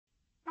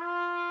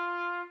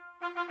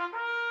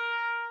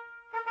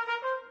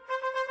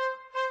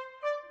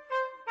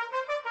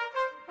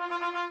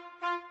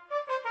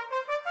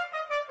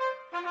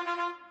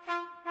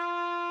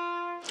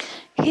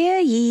Hear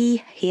ye,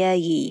 hear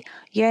ye.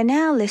 You're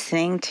now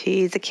listening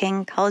to the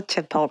King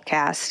Culture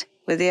Podcast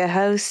with your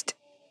host,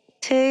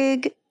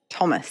 Tig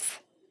Thomas.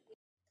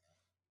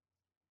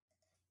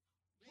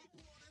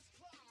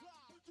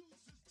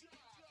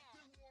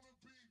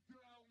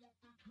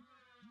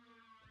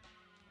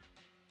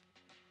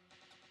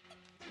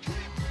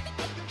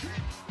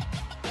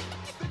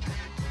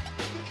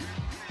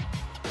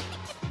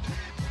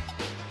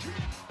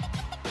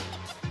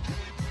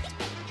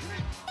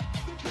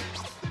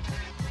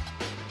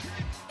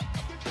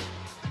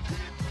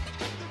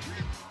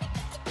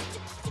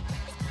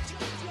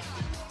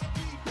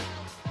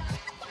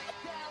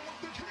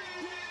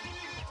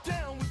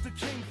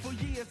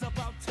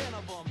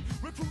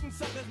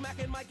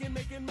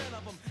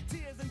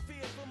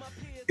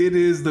 It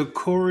is the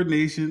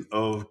coronation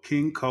of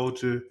King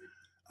Culture.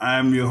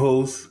 I'm your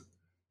host,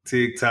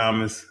 Tig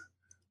Thomas.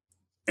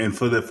 And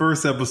for the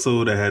first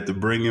episode, I had to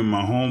bring in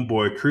my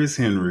homeboy, Chris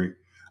Henry.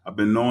 I've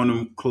been knowing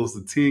him close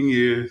to 10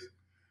 years.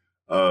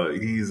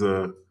 He's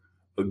a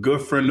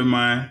good friend of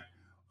mine.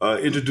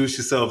 Introduce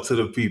yourself to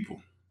the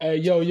people. Hey,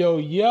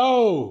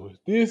 yo.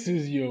 This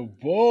is your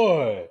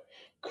boy,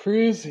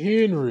 Chris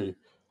Henry,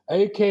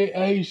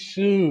 a.k.a.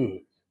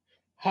 Suge.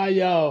 How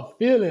y'all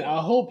feeling? I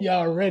hope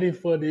y'all ready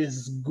for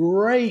this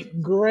great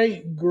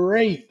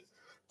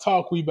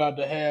talk we about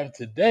to have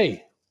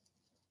today.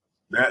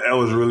 That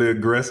was really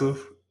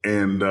aggressive.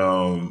 And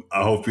I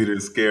hope you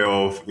didn't scare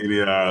off any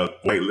of our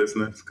white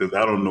listeners because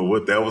I don't know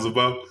what that was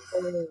about.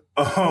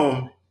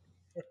 I'm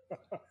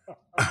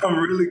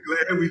really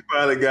glad we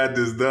finally got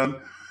this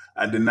done.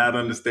 I did not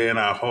understand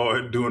how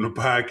hard doing a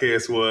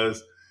podcast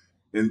was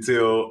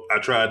until I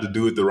tried to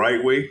do it the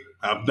right way.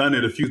 I've done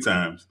it a few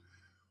times,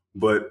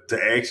 but to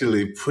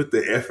actually put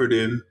the effort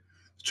in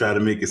to try to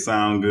make it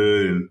sound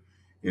good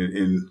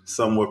and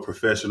somewhat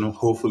professional,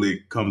 hopefully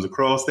it comes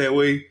across that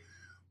way.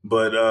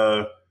 But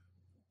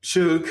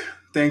Suge,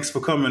 thanks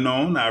for coming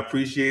on. I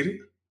appreciate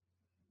it.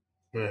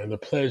 Man, the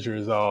pleasure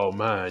is all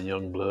mine,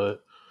 young blood.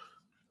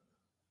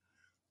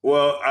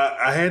 Well,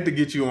 I had to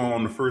get you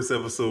on the first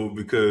episode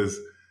because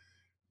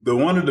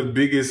one of the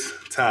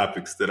biggest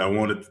topics that I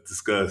wanted to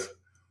discuss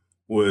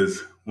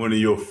was one of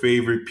your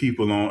favorite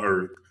people on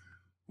earth,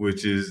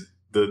 which is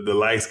the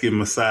light-skinned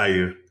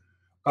Messiah,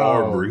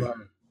 Aubrey.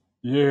 Man.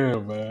 Yeah,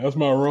 man. That's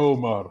my role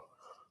model.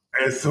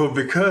 And so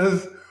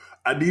because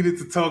I needed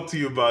to talk to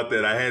you about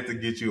that, I had to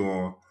get you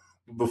on.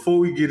 Before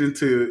we get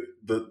into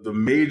the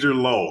major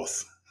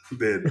loss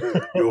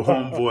that your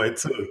homeboy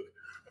took,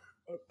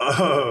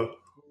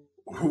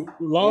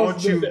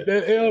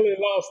 that L in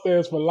loss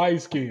stands for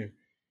light skin.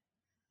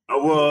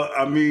 Well,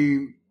 I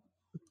mean,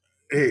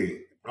 hey,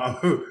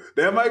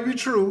 that might be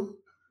true.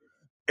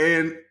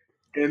 And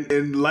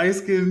light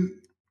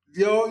skin,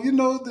 you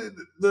know,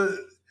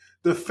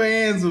 the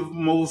fans of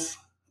most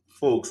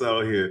folks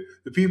out here,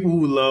 the people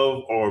who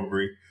love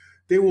Aubrey,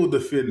 they will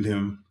defend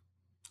him.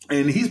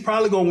 And he's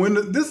probably gonna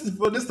win. This is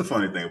the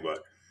funny thing about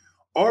it.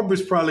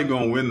 Aubrey's probably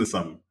gonna win the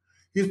summer.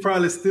 He's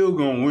probably still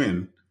gonna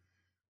win.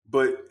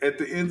 But at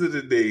the end of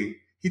the day,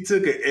 he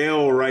took an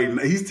L right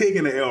now. He's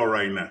taking an L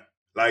right now.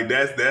 Like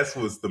that's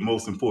what's the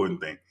most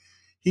important thing.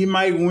 He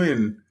might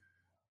win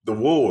the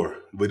war,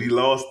 but he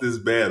lost this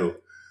battle.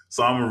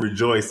 So I'm gonna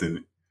rejoice in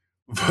it.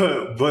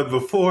 But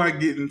before I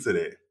get into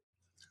that,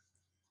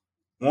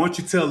 why don't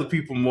you tell the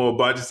people more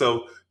about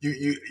yourself?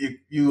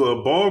 You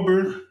a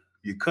barber,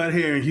 you cut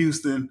hair in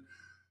Houston.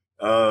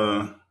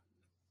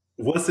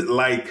 What's it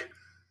like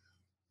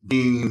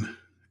being,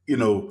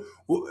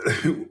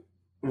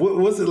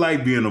 what's it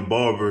like being a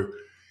barber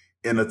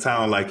in a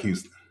town like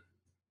Houston?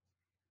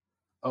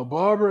 A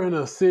barber in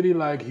a city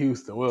like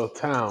Houston, well,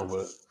 town,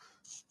 but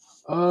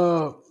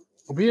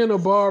being a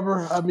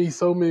barber, I meet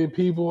so many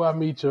people. I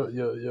meet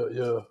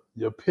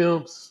your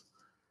pimps,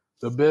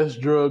 the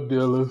best drug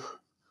dealers.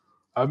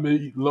 I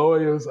meet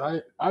lawyers.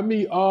 I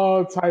meet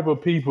all type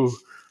of people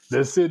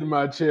that sit in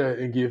my chair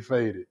and get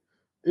faded.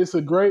 It's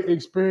a great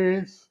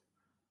experience.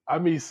 I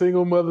meet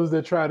single mothers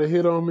that try to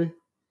hit on me,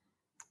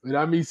 and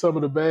I meet some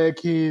of the bad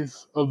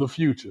kids of the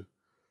future.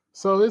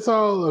 So it's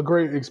all a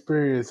great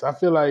experience. I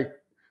feel like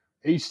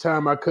each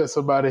time I cut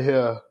somebody's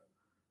hair,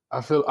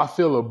 I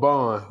feel a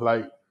bond.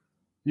 Like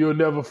you'll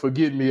never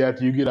forget me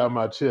after you get out of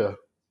my chair.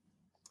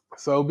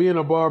 So being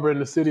a barber in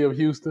the city of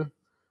Houston,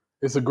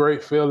 it's a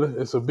great feeling.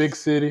 It's a big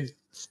city.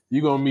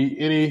 You're going to meet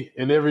any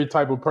and every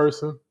type of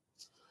person.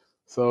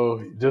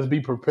 So just be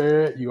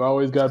prepared. You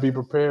always got to be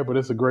prepared, but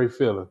it's a great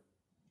feeling.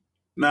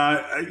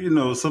 Now,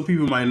 some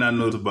people might not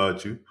know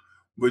about you,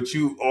 but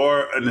you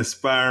are an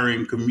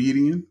aspiring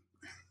comedian.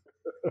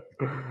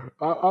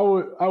 I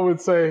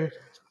would say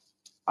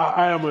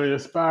I am an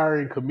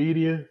aspiring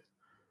comedian,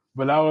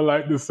 but I would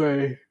like to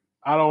say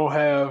I don't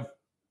have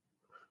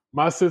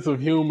my sense of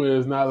humor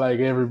is not like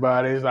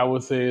everybody's. I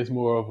would say it's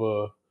more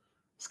of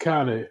it's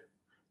kind of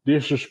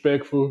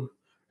disrespectful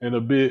and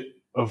a bit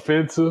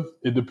offensive.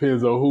 It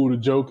depends on who the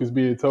joke is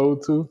being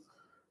told to.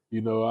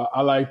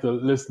 I like to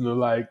listen to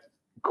like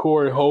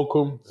Corey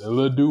Holcomb and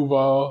Lil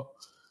Duval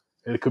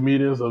and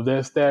comedians of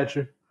that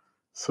stature.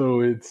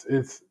 So it's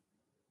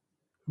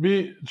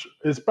Be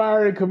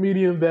inspiring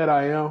comedian that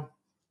I am.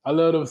 I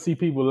love to see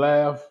people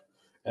laugh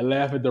and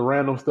laugh at the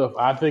random stuff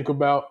I think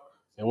about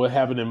and what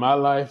happened in my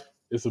life.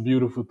 It's a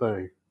beautiful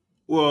thing.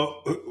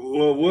 Well,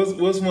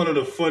 what's one of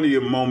the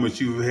funnier moments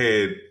you've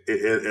had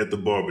at the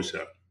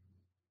barbershop?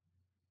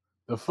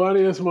 The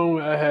funniest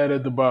moment I had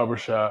at the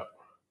barbershop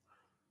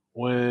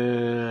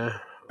when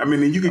I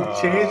mean, you can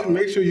change.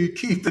 Make sure you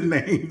keep the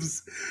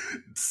names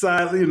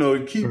silent.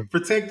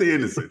 Protect the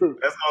innocent.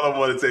 That's all I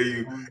want to tell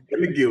you.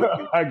 And the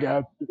guilty. I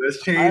got you.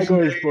 Let's I ain't change.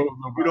 gonna expose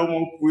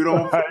nobody. We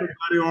don't want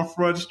anybody on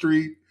Front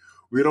Street.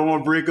 We don't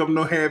want to break up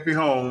no happy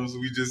homes.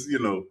 We just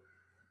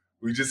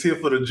here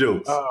for the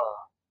jokes.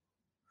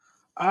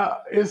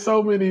 It's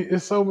so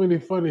many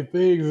funny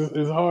things.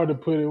 It's hard to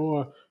put in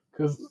one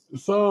because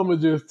some are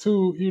just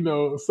too.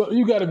 So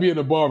you got to be in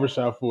the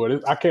barbershop for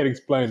it. I can't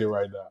explain it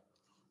right now.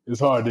 It's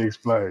hard to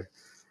explain.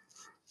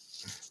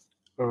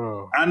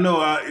 I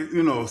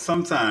know.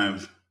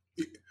 Sometimes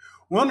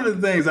one of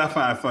the things I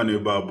find funny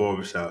about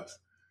barbershops,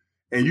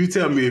 and you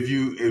tell me if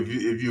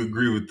you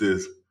agree with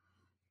this,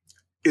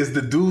 is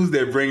the dudes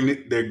that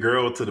bring their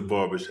girl to the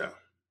barbershop.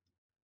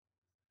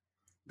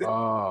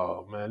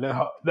 Oh man,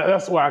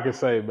 that's what I can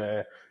say,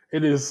 man.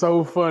 It is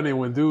so funny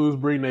when dudes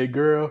bring their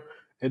girl,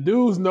 and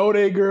dudes know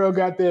their girl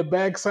got their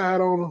backside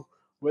on them,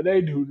 but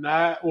they do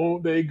not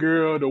want their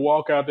girl to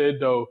walk out their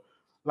door.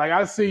 Like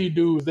I see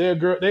dudes, they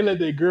let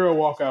their girl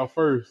walk out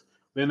first,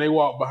 then they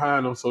walk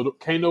behind them, so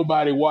can't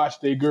nobody watch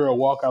their girl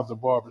walk out the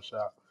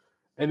barbershop.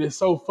 And it's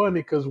so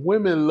funny because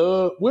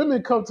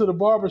women come to the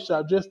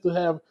barbershop just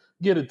to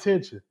get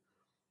attention.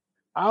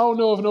 I don't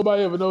know if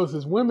nobody ever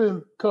notices.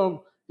 Women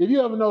come. If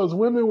you ever notice,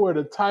 women wear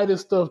the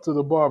tightest stuff to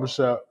the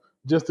barbershop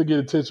just to get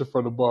attention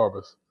from the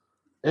barbers.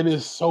 And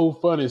it's so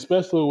funny,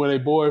 especially when a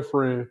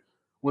boyfriend,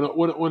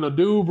 when a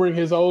dude bring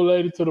his old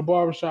lady to the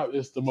barbershop,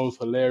 it's the most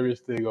hilarious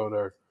thing on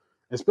earth.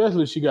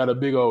 Especially if she got a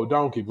big old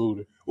donkey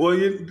booty. Well,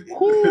 this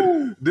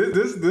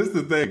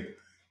the thing.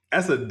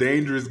 That's a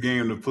dangerous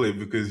game to play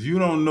because you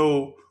don't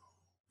know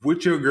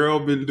what your girl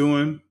been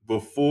doing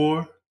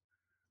before,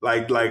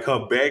 like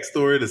her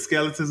backstory, the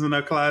skeletons in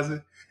her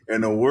closet.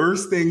 And the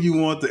worst thing you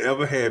want to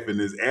ever happen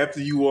is after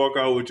you walk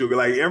out with your girl,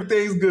 like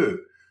everything's good.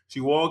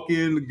 She walk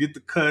in to get the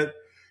cut,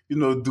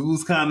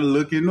 dudes kind of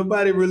looking,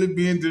 nobody really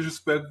being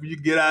disrespectful. You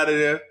get out of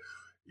there,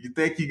 you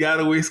think you got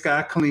away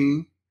scot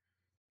clean,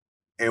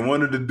 and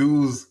one of the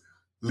dudes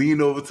lean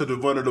over to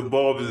one of the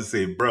barbers and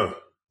say, "Bruh,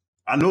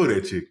 I know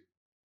that chick."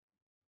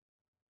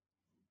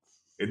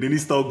 And then he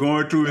start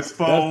going through his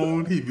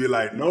phone. He'd be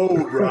like, "No,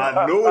 bro,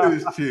 I know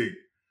this chick."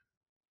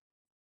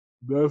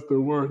 That's the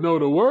worst. No,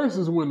 the worst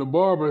is when the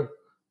barber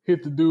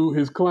hit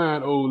his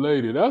client old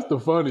lady. That's the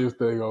funniest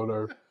thing on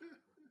earth.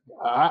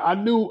 I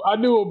knew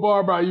a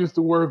barber I used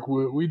to work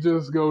with. We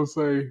just go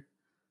say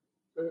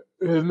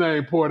his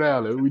name Port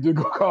Allen. We just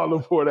go call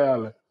him Port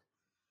Allen.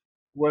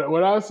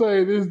 When I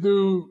say this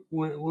dude,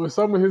 when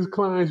some of his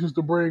clients used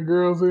to bring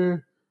girls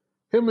in,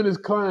 him and his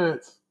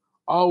clients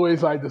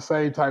always like the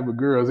same type of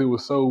girls. It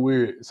was so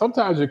weird.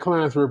 Sometimes your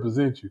clients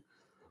represent you,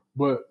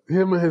 but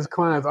him and his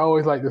clients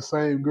always like the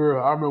same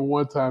girl. I remember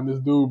one time this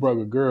dude brought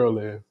a girl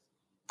in,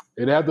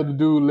 and after the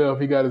dude left,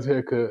 he got his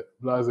hair cut,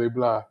 blah, blah,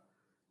 blah.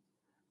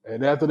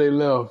 And after they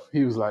left,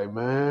 he was like,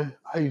 "Man,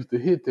 I used to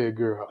hit that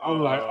girl." I'm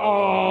like,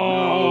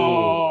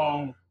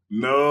 "Oh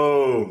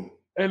no!"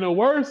 And the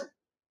worst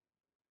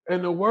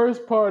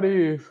part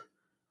is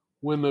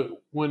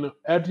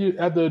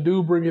after a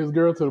dude bring his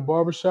girl to the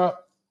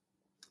barbershop,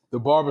 the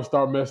barber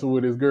start messing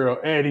with his girl,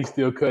 and he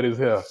still cut his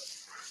hair.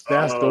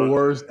 That's the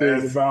worst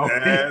thing about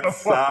it. That's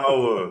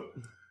sour.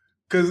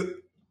 Because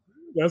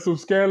that's some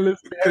scandalous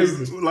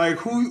behavior. Like,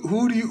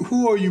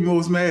 who are you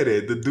most mad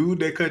at? The dude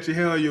that cut your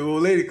hair or your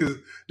old lady? Because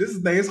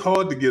it's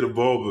hard to get a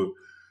barber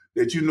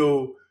that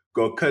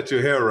gonna cut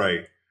your hair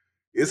right.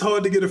 It's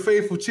hard to get a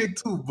faithful chick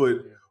too,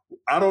 but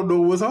I don't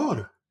know what's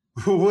harder.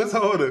 What's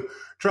harder?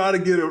 Try to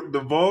get the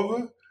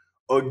barber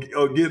or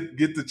get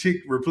the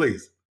chick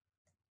replaced?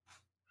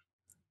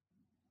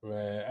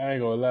 Man, I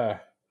ain't gonna lie.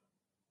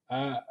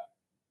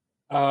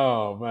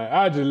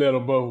 I just let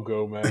them both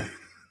go, man.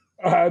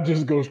 I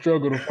just go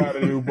struggle to find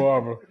a new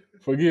barber.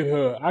 Forget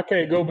her. I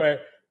can't go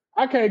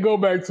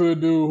back to a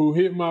dude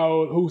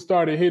who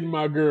started hitting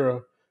my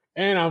girl,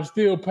 and I'm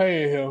still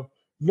paying him,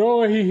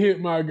 knowing he hit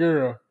my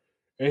girl.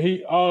 And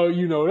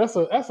that's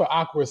an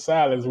awkward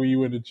silence when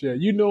you in the chair.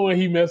 You knowing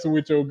he messing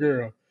with your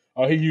girl,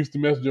 or he used to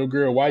mess with your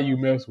girl. Why you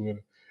mess with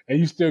her? And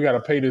you still got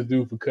to pay this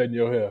dude for cutting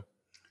your hair.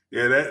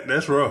 Yeah,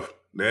 that's rough.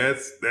 That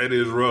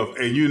is rough.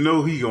 And you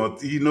know he gonna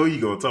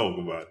talk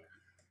about it.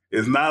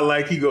 It's not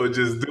like he gonna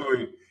just do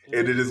it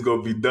and it is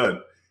gonna be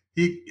done.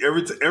 He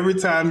every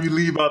time you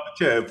leave out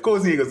the chat, of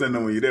course he ain't gonna say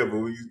no when you're there, but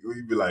we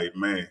be like,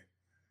 "Man,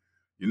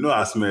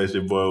 I smashed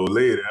your boy old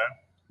lady, huh?"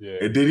 Yeah.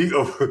 And then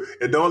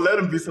and don't let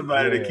him be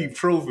somebody that keep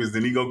trophies.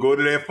 Then he gonna go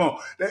to that phone.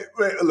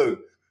 Look,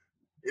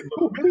 if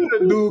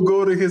the dude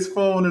go to his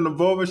phone in the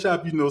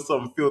barbershop,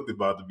 something filthy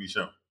about to be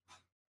shown.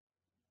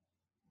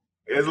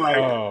 It's like,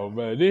 oh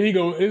man,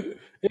 then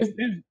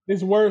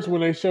It's worse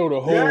when they show the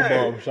whole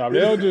barbershop. They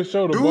don't just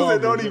show the dudes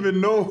that barber.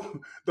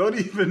 don't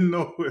even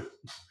know it.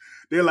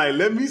 They're like,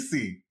 let me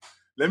see.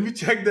 Let me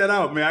check that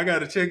out, man. I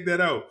gotta check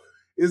that out.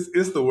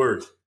 It's the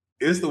worst.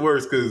 It's the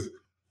worst because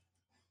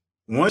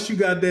once you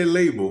got that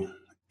label,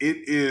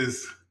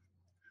 it's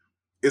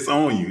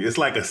on you. It's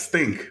like a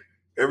stink.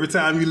 Every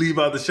time you leave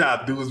out the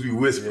shop, dudes be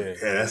whispering,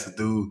 yeah, that's the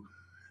dude.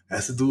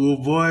 That's the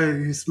dude,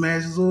 boy. He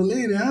smashed his old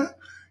lady, huh?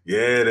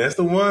 Yeah, that's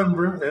the one,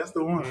 bro. That's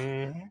the one.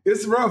 Mm-hmm.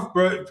 It's rough,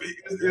 bro.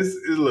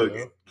 Look,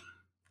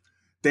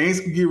 things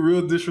can get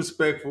real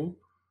disrespectful.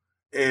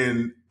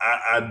 And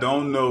I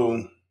don't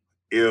know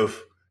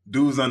if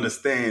dudes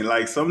understand.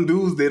 Like some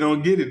dudes, they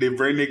don't get it. They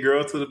bring their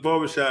girl to the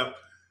barbershop.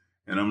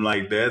 And I'm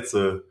like, that's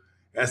a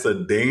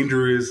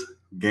dangerous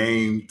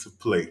game to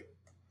play.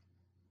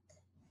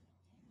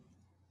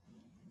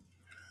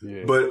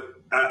 Yeah. But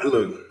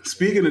look,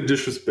 speaking of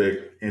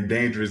disrespect and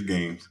dangerous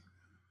games,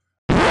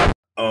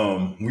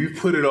 we've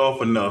put it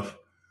off enough.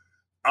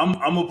 I'm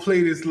gonna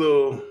play this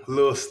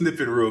little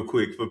snippet real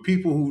quick for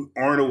people who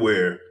aren't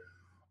aware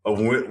of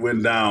what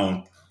went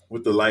down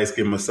with the light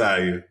skinned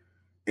Messiah,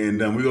 and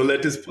we're gonna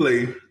let this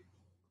play.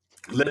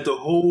 Let the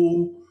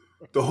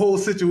whole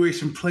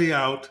situation play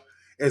out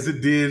as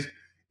it did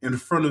in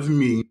front of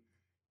me,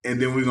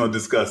 and then we're gonna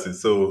discuss it.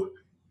 So,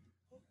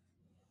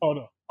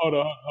 hold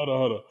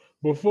on.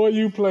 Before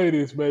you play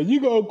this, man,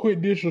 you gonna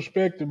quit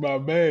disrespecting my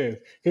man.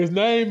 His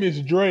name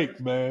is Drake,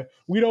 man.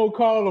 We don't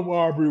call him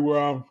Aubrey where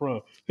I'm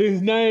from.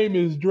 His name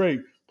is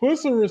Drake. Put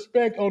some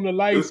respect on the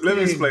light skin. Let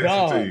me explain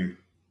it to you.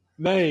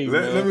 Name.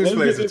 Let me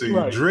explain it to you.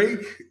 Right.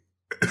 Drake.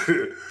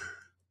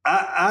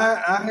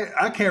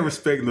 I can't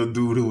respect no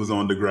dude who was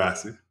on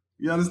Degrassi.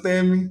 You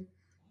understand me?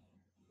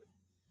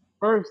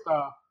 First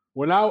off,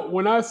 when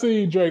I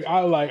see Drake,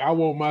 I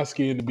want my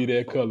skin to be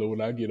that color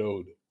when I get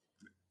older.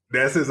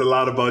 That says a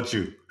lot about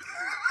you.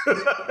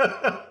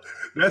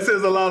 That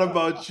says a lot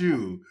about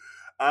you.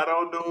 I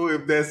don't know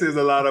if that says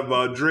a lot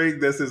about Drake.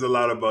 That says a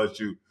lot about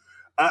you.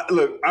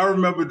 I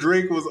remember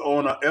Drake was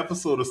on an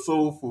episode of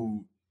Soul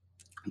Food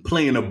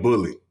playing a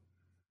bully.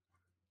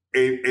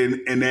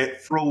 And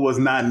that fro was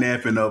not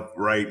napping up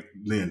right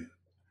then.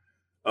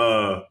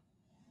 I'm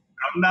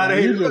not a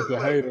hater. You're just a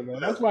hater, man.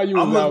 That's why you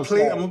was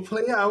outside. I'm going to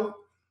play out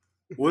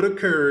what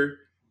occurred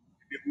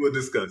and we'll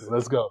discuss it.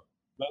 Let's go.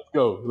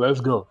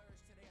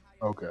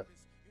 Okay.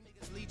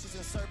 Leeches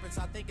and serpents,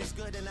 I think it's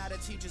good and now the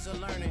teachers are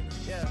learning.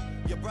 Yeah,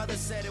 your brother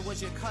said it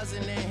was your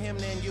cousin and him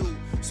and you.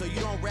 So you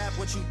don't rap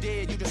what you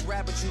did, you just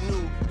rap what you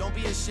knew. Don't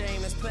be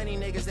ashamed, there's plenty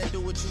niggas that do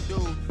what you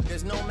do.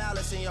 There's no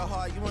malice in your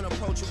heart, you an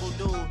approachable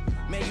dude.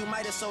 Man, you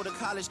might have sold to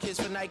college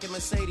kids for Nike and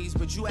Mercedes,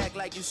 but you act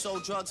like you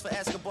sold drugs for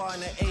Escobar in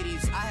the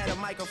 80s. I had a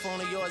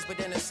microphone of yours, but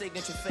then the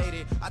signature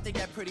faded. I think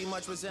that pretty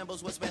much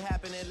resembles what's been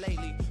happening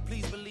lately.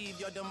 Please believe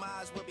your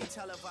demise will be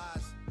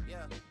televised.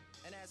 Yeah,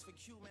 and as for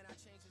Q, man, I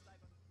changed his life.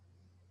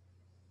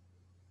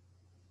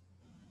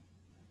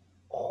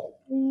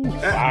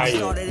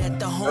 Started at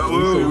the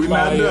home. We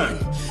not done.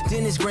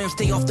 Dennis Graham,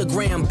 stay off the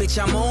gram, bitch,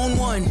 I'm on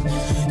one.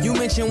 You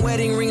mentioned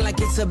wedding ring like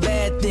it's a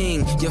bad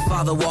thing. Your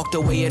father walked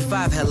away at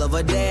 5, hell of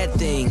a dad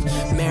thing.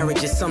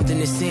 Marriage is something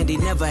that Sandy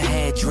never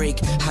had, Drake.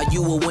 How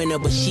you a winner,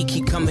 but she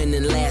keep coming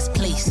in last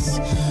place.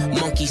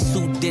 Monkey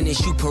suit Dennis,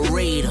 you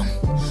parade him.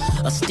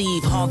 A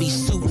Steve Harvey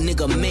suit,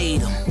 nigga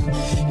made him.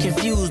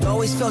 Confused,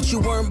 always felt you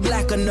weren't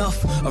black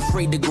enough.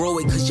 Afraid to grow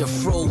it cause your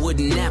fro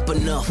wouldn't nap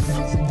enough.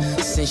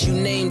 Since you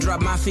name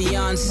dropped my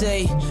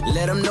fiance,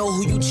 let them know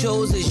who you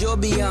chose as your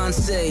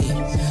Beyonce.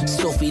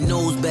 Sophie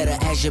knows better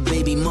as your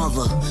baby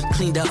mother.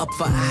 Cleaned her up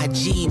for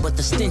IG, but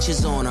the stench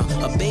is on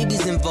her. A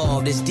baby's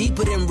involved, it's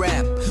deeper than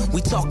rap.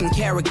 We talking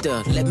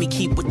character, let me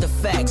keep with the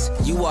facts.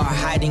 You are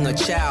hiding a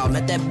child,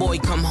 let that boy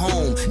come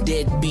home.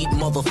 Deadbeat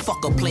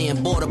motherfucker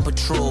playing border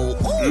patrol.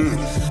 Ooh.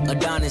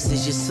 Adonis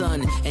is your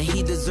son, and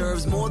he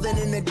deserves more than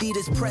an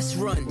Adidas press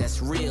run.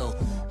 That's real.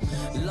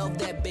 Love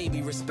that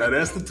baby, respect. Now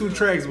that's the 2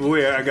 tracks, but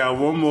wait, I got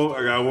one more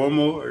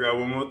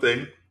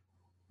thing.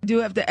 I do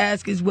have to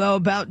ask as well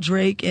about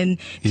Drake and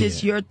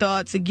just your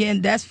thoughts.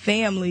 Again, that's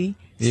family.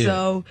 Yeah.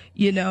 So,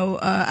 you know,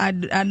 I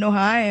know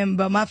how I am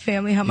about my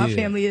family, how my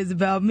family is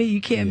about me. You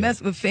can't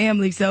mess with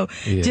family. So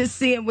just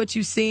seeing what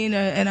you've seen,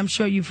 and I'm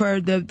sure you've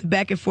heard the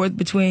back and forth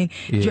between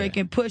Drake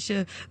and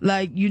Pusha,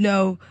 like, you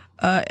know,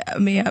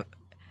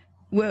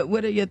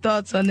 what are your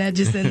thoughts on that,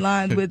 just in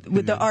line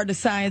with the art of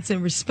science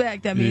and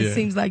respect? I mean, it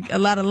seems like a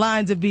lot of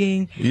lines are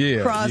being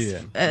crossed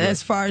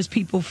as far as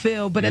people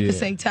feel, but at the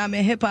same time,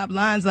 in hip-hop,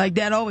 lines like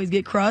that always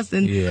get crossed,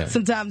 and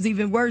sometimes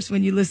even worse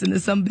when you listen to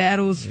some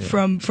battles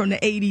from the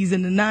 80s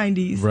and the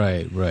 90s.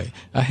 Right.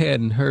 I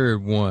hadn't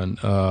heard one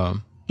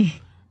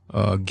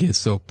get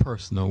so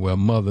personal where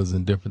mothers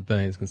and different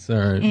things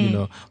concerned, you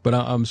know, but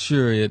I'm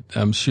sure it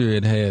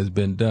has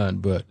been done,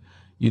 but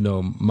you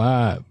know,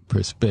 my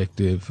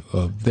perspective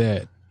of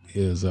that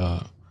is,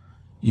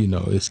 you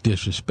know, it's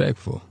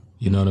disrespectful.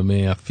 You know what I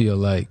mean? I feel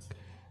like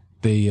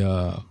they,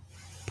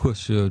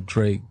 Pusha,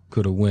 Drake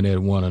could have went at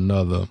one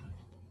another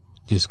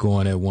just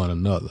going at one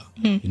another.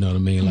 You know what I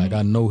mean? Like,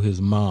 I know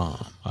his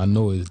mom, I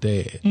know his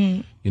dad.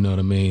 You know what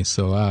I mean?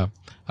 So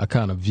I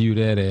kind of view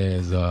that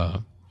as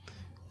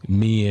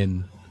me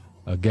and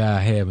a guy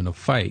having a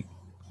fight,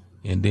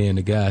 and then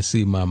the guy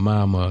see my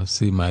mama,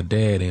 see my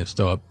dad, and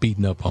start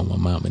beating up on my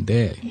mom and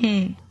dad.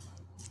 And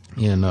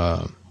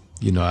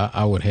you know,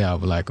 I would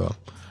have like a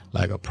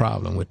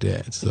problem with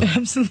that. So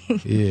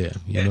Absolutely. yeah,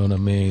 you know what I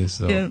mean?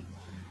 So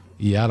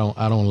yeah, I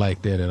don't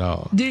like that at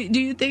all. Do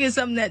you think it's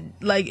something that,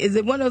 like, is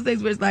it one of those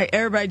things where it's like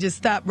everybody just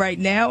stop right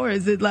now, or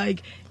is it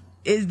like,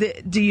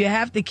 do you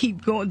have to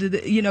keep going to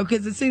the, you know,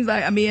 because it seems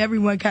like, I mean,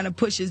 everyone kind of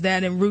pushes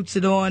that and roots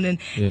it on, and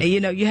you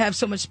know, you have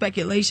so much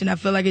speculation. I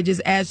feel like it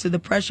just adds to the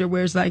pressure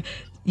where it's like,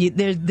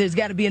 there's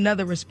got to be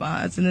another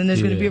response, and then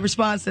there's going to be a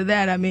response to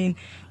that. I mean,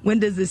 when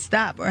does it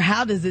stop, or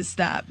how does it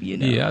stop? You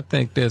know? Yeah, I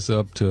think that's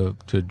up to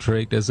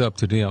Drake. That's up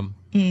to them.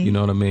 You know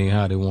what I mean?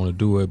 How they want to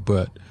do it,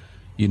 but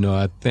you know,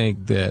 I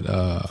think that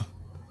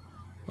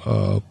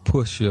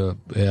Pusha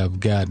have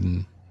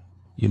gotten,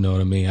 you know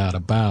what I mean, out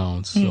of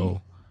bounds.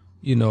 So,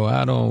 you know,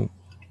 I don't,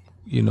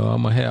 you know,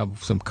 I'm gonna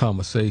have some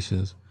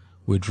conversations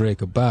with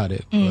Drake about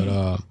it,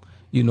 but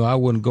you know, I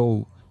wouldn't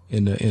go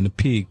in the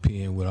pig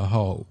pen with a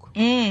hog.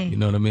 You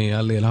know what I mean?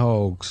 I let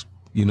hogs,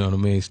 you know what I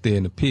mean, stay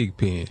in the pig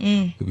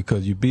pen,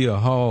 because you be a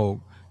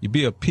hog, you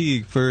be a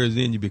pig first,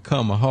 then you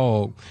become a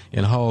hog,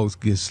 and hogs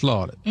get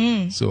slaughtered.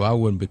 So I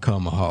wouldn't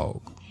become a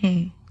hog.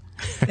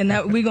 And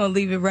now we're gonna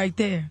leave it right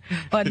there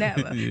on that.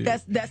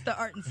 That's the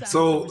art and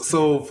science.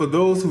 So for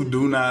those who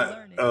do not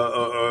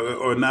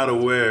or not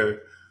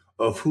aware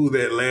of who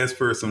that last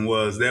person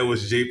was, that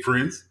was Jay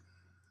Prince,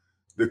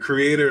 the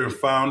creator and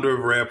founder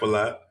of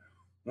Rap-A-Lot,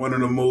 one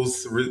of the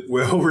most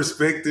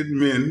well-respected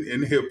men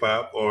in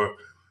hip-hop, or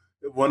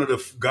one of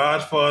the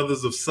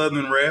godfathers of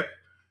Southern rap.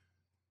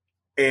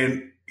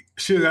 And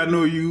Suge, I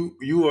know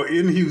you are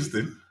in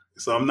Houston,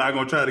 so I'm not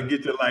gonna try to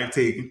get your life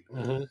taken.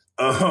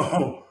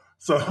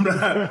 So I'm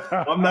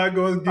not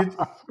going to get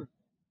you.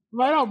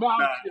 Man, I'm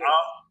out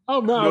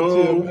here,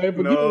 man.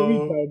 Forget what we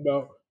talking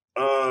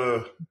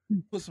about.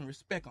 Put some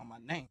respect on my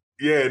name.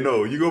 Yeah,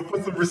 no, you gonna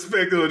put some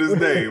respect on his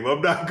name.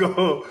 I'm not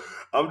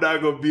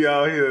gonna be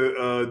out here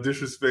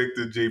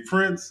disrespecting Jay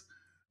Prince.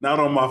 Not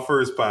on my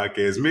first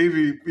podcast.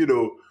 Maybe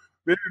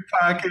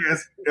podcast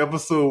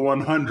episode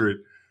 100.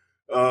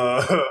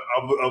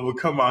 I will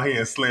come out here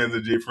and slander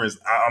Jay Prince.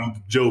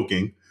 I'm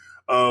joking,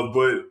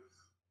 but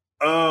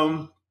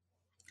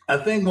I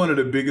think one of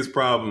the biggest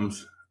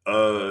problems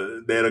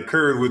that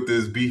occurred with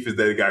this beef is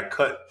that it got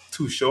cut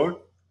too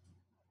short.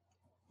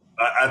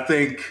 I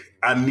think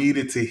I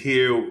needed to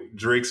hear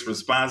Drake's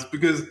response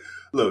because,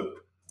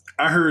 look,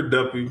 I heard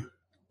Duppy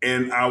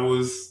and I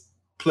was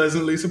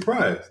pleasantly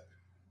surprised.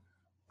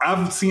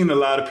 I've seen a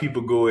lot of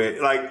people go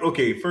at, like,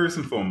 okay, first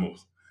and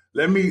foremost,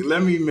 let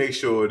me make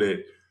sure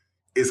that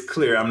it's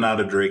clear I'm not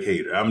a Drake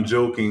hater. I'm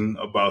joking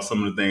about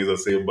some of the things I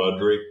say about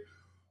Drake.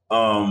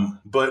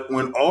 But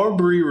when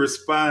Aubrey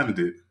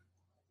responded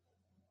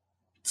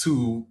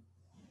to...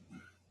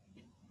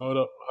 Hold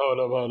up.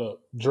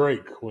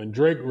 Drake. When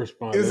Drake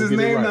responded... Is his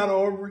name not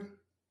Aubrey?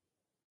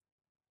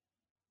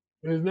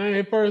 His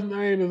first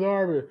name is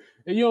Aubrey.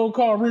 And you don't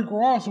call Rick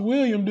Ross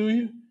William, do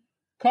you?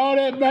 Call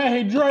that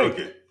man Drake.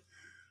 Okay.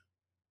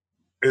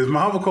 His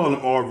mama call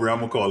him Aubrey, I'm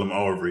going to call him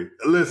Aubrey.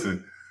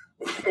 Listen.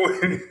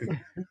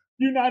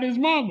 You're not his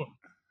mama.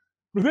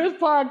 This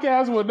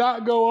podcast will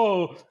not go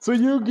on so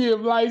you give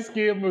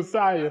light-skinned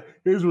Messiah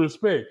his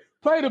respect.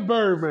 Play the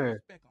Birdman.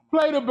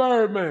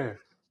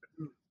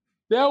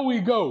 There we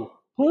go.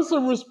 Put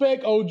some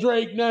respect on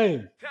Drake's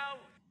name.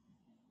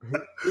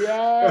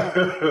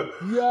 Yeah.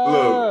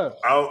 Look,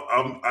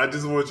 I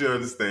just want you to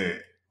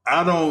understand.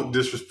 I don't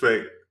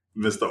disrespect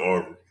Mr.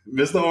 Aubrey.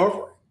 Mr.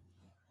 Aubrey?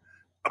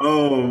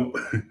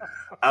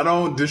 I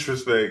don't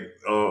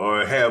disrespect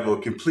or have a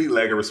complete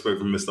lack of respect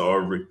for Mr.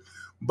 Aubrey.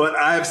 But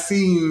I've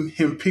seen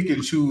him pick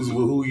and choose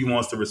with who he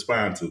wants to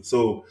respond to.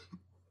 So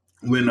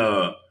when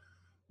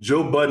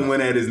Joe Budden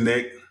went at his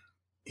neck,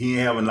 he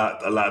didn't have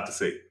a lot to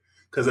say.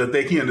 Because I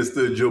think he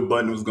understood Joe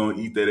Budden was going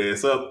to eat that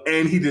ass up.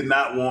 And he did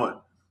not want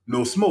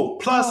no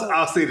smoke. Plus,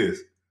 I'll say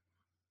this.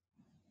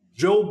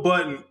 Joe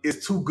Budden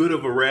is too good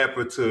of a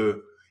rapper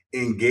to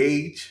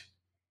engage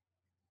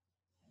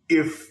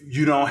if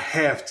you don't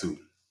have to.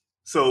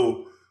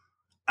 So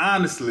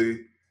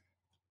honestly...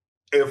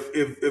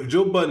 If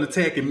Joe Budden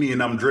attacking me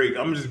and I'm Drake,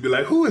 I'm just be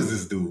like, who is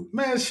this dude?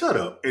 Man, shut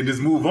up. And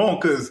just move on.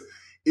 Because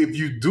if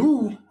you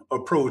do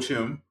approach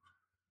him,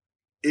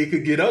 it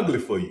could get ugly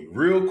for you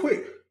real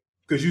quick.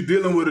 Because you're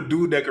dealing with a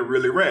dude that could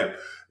really rap.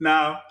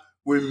 Now,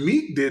 when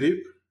Meek did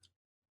it,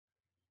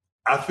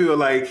 I feel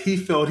like he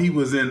felt he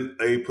was in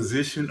a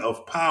position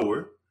of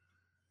power.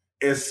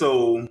 And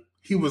so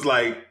he was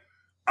like,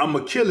 I'm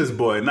going to kill this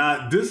boy.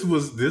 Now, this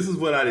is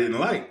what I didn't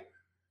like.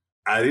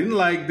 I didn't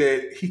like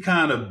that he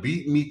kind of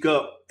beat Meek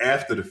up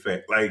after the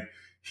fact. Like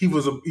he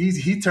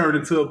turned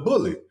into a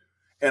bully.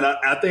 And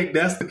I think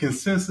that's the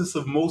consensus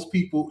of most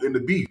people in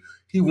the beef.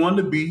 He won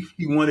the beef.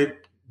 He wanted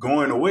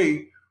going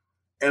away.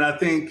 And I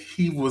think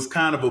he was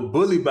kind of a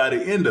bully by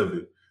the end of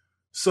it.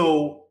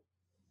 So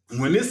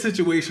when this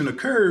situation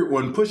occurred,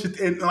 when Pusha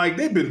T, and like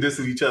they've been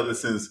dissing each other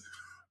since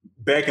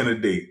back in the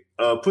day.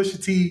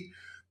 Pusha T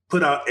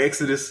put out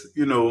Exodus,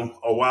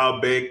 a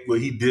while back where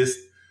he dissed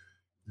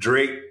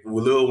Drake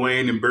with Lil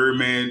Wayne and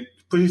Birdman.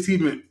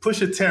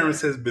 Pusha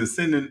Terrence has been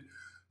sending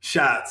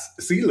shots.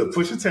 See, look,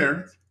 Pusha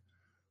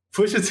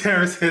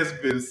Terrence has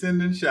been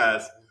sending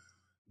shots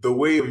the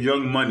way of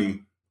Young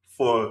Money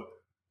for a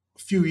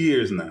few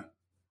years now.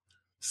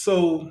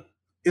 So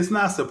it's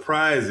not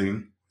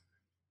surprising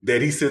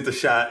that he sent a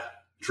shot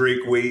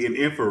Drake way in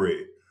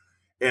Infrared.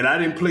 And I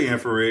didn't play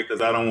Infrared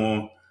because I don't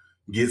want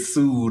to get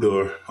sued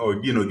or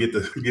get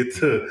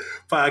the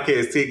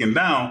podcast taken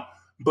down.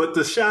 But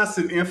the shots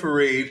in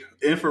Infrared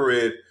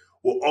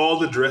were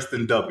all addressed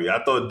in Duppy.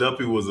 I thought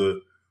Duppy was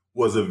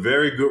a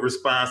very good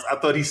response. I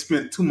thought he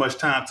spent too much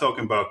time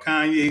talking about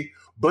Kanye,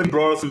 but he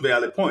brought up some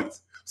valid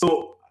points.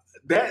 So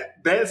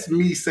that's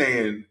me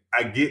saying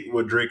I get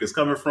where Drake is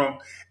coming from.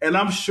 And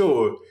I'm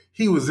sure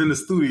he was in the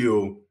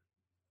studio,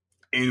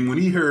 and when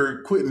he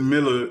heard Quentin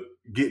Miller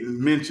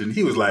getting mentioned,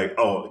 he was like,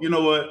 oh, you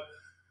know what?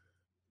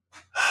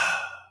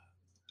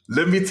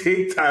 Let me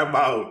take time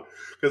out.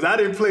 Because I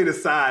didn't play the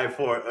side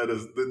part of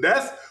this.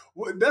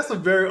 That's a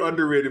very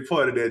underrated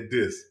part of that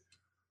diss.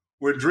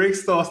 When Drake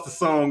starts the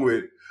song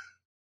with,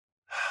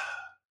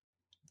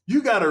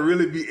 you got to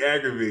really be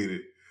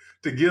aggravated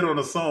to get on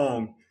a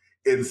song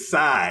and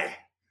sigh.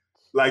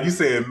 Like you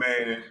saying,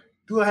 man,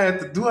 do I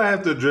have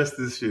to address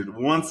this shit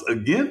once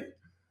again?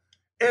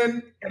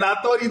 And I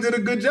thought he did a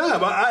good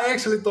job. I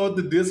actually thought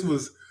the diss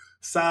was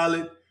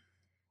solid.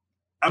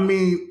 I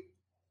mean,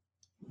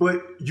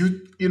 but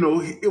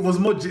it was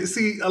more.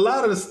 See, a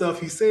lot of the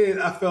stuff he said,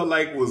 I felt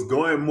like was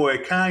going more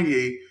at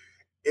Kanye,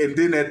 and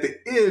then at the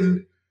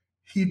end,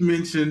 he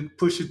mentioned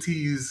Pusha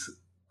T's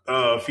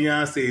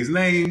fiance's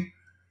name,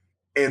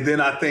 and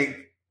then I think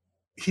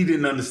he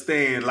didn't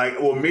understand,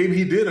 or maybe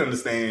he did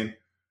understand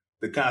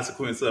the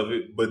consequence of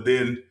it, but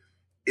then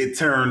it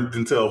turned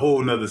into a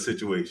whole nother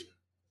situation.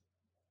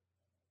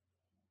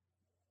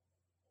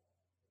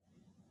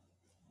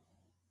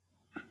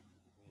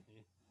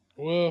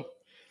 Well,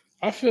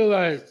 I feel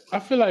like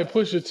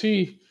Pusha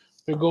T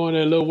been going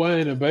at Lil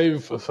Wayne and Baby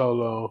for so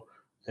long,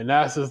 and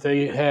now since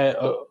they had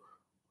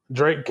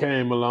Drake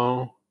came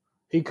along,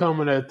 he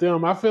coming at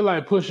them. I feel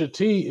like Pusha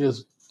T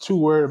is too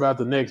worried about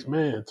the next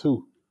man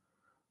too.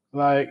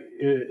 Like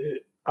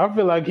I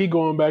feel like he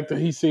going back to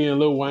he seeing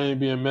Lil Wayne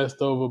being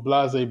messed over,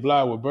 blase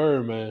blah with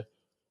Birdman,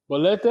 but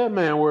let that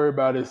man worry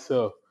about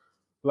himself.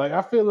 Like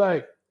I feel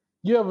like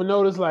you ever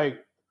notice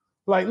like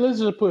let's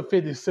just put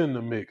 50 Cent in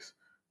the mix.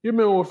 You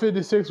remember when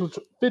 50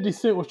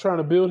 Cent was trying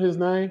to build his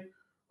name?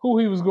 Who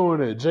he was going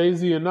at?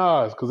 Jay-Z and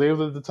Nas, because they was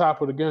at the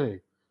top of the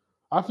game.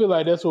 I feel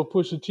like that's what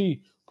Pusha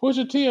T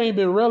ain't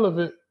been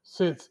relevant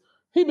since.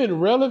 He been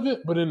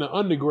relevant, but in the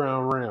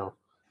underground realm.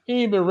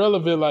 He ain't been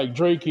relevant like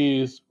Drake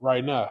is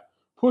right now.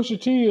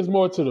 Pusha T is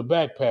more to the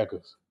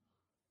backpackers.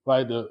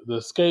 Like the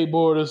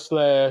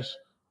skateboarders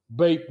 /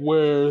 vape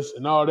wearers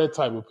and all that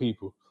type of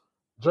people.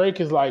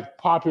 Drake is like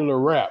popular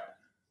rap.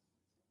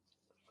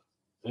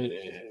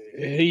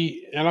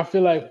 And I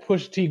feel like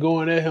Pusha T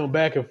going at him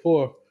back and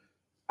forth.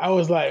 I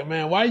was like,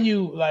 man, why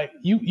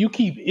you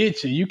keep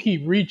itching, you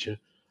keep reaching.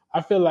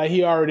 I feel like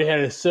he already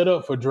had it set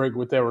up for Drake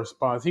with that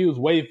response. He was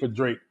waiting for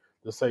Drake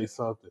to say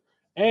something.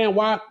 And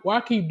why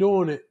keep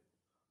doing it?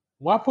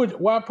 Why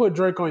put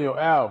Drake on your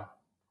album?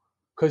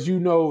 Because you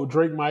know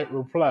Drake might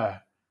reply.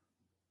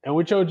 And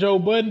with your Joe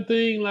Budden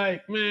thing,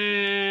 like,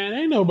 man,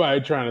 ain't nobody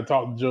trying to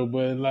talk to Joe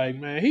Budden. Like,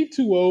 man, he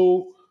too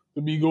old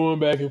to be going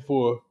back and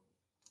forth.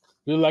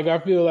 Like I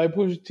feel like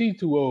Pusha T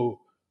too old.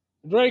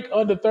 Drake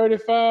under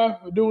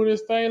 35 doing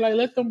this thing. Like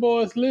let them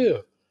boys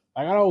live.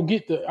 Like I don't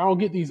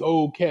get these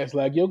old cats.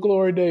 Like your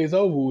glory days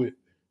over with.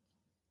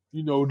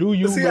 Do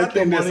you see, make I think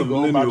your that's money some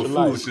go about your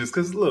foolishness.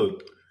 Because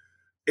look,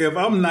 if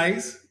I'm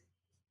nice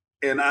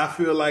and I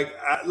feel like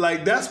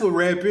that's what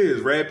rap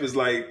is. Rap is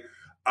like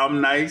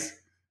I'm nice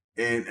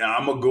and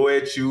I'm gonna go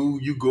at you.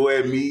 You go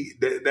at me.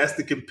 That's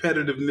the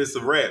competitiveness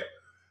of rap.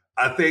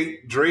 I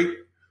think Drake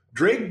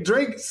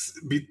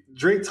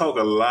talk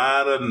a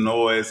lot of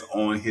noise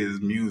on his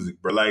music,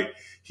 bro. Like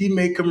he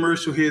make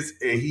commercial hits,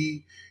 and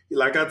he,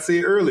 like I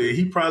said earlier,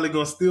 he probably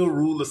gonna still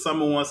rule the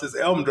summer once his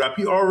album drop.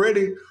 He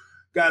already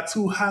got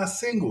 2 hot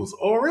singles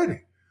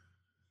already.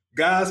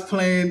 Guys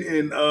playing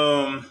in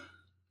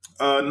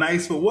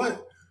Nice for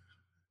What?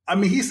 I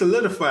mean, he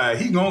solidified.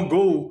 He gonna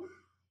go,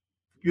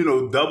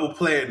 double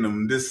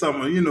platinum this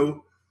summer,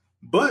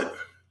 But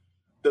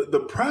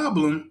the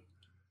problem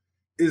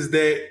is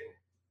that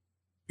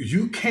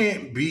you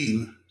can't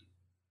be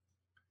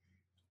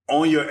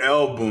on your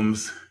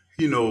albums,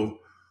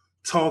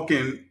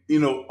 talking,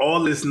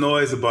 all this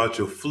noise about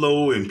your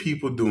flow and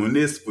people doing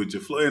this with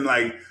your flow. And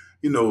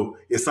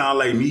it sounds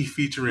like me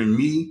featuring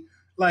me.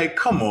 Like,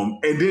 come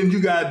on. And then you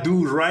got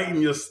dudes writing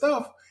your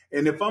stuff.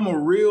 And if I'm a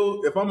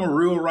real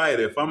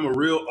writer, if I'm a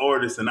real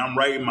artist and I'm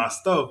writing my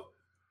stuff,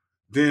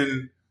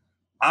 then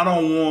I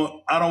don't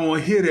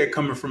want to hear that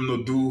coming from no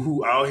dude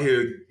who out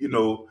here,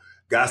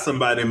 got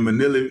somebody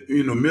Milli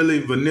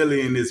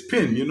Vanilli in his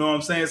pen. You know what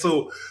I'm saying?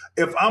 So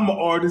if I'm an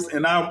artist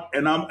and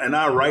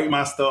I write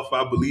my stuff,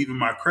 I believe in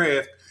my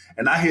craft,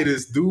 and I hear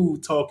this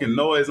dude talking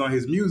noise on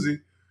his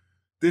music,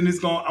 then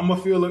I'm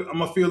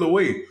gonna feel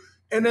away.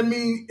 And I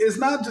mean, it's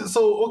not just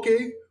so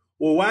okay.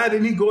 Well, why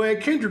didn't he go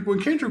at Kendrick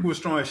when Kendrick was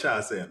throwing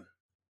shots at him?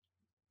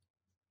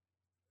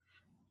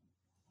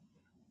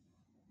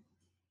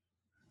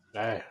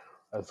 Hey,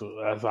 that's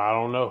I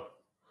don't know.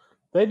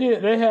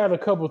 They had a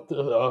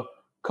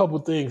couple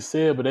things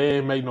said, but they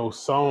ain't make no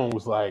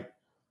songs like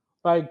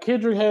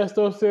Kendrick had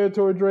stuff said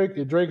toward Drake,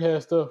 and Drake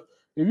had stuff.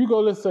 If you go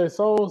listen to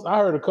songs, I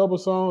heard a couple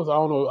songs. I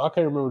don't know, I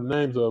can't remember the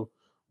names of them,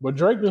 but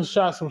Drake just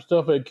shot some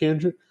stuff at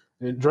Kendrick,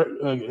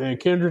 and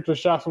Kendrick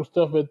just shot some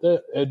stuff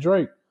at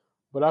Drake.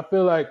 But I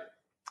feel like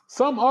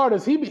some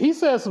artists, he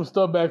said some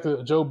stuff back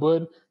to Joe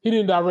Budden. He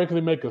didn't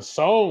directly make a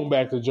song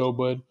back to Joe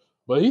Budden,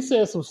 but he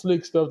said some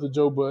slick stuff to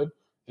Joe Budden.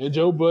 And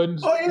Joe Budden,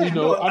 I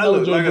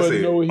know Joe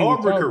Budden know what he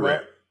was talking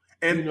about.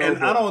 And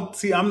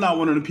I'm not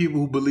one of the people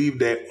who believe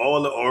that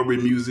all the Aubrey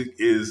music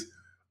is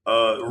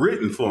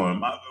written for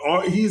him.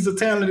 He's a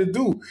talented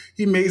dude.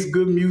 He makes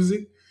good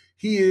music.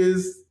 He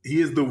is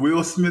the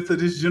Will Smith of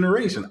this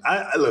generation.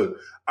 I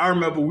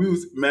remember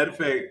matter of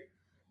fact,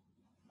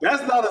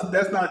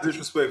 that's not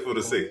disrespectful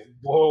to say.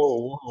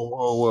 Whoa.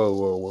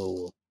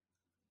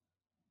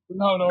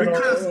 No.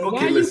 Because,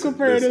 why you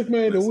compare this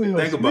man to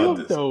Will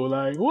Smith, though?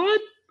 Like,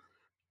 what?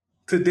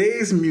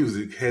 Today's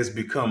music has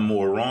become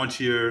more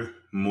raunchier,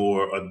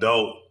 more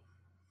adult.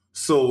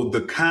 So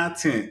the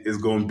content is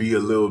going to be a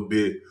little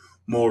bit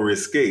more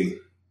risque.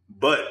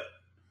 But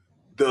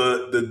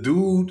the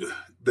dude,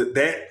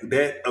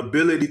 that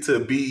ability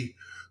to be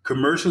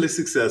commercially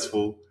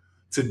successful,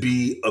 to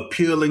be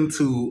appealing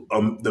to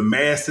the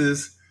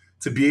masses,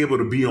 to be able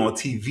to be on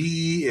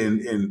TV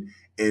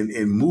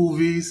and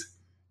movies,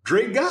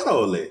 Drake got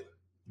all that.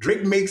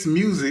 Drake makes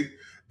music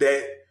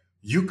that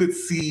you could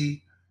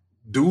see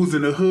dudes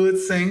in the hood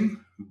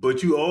sing,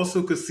 but you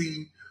also could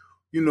see,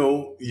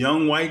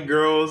 young white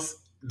girls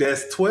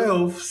that's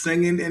 12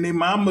 singing, and their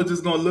mama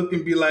just gonna look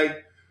and be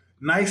like,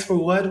 nice for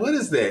what? What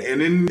is that? And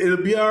then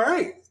it'll be all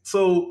right.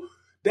 So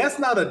that's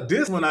not a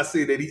diss when I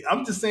say that.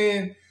 I'm just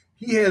saying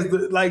he has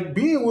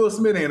being Will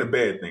Smith ain't a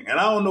bad thing. And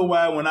I don't know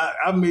why when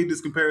I made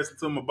this comparison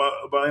to him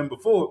about him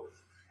before,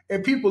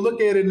 and people look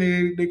at it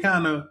and they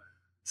kind of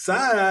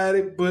side-eyed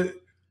it, but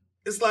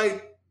it's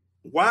like,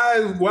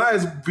 why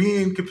is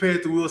being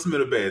compared to Will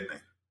Smith a bad thing?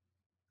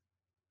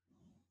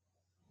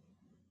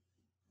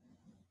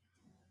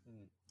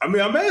 I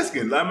mean, I'm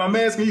asking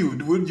you,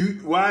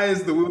 why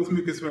is the Will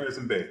Smith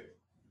comparison bad?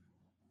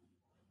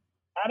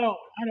 I don't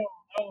know.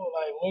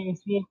 Like, Will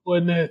Smith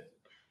wasn't that.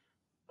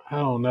 I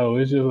don't know.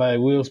 It's just like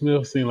Will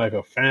Smith seemed like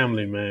a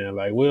family man.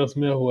 Like, Will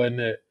Smith wasn't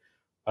that.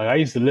 Like, I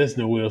used to listen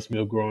to Will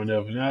Smith growing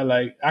up, and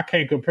I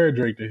can't compare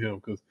Drake to him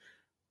because,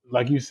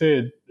 like you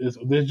said,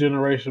 this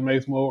generation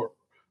makes more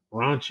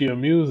raunchier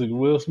music.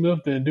 Will Smith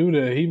didn't do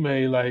that. He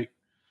made like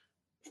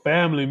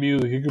family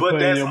music. You can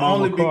play in your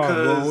mama's car.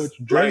 Because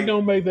Drake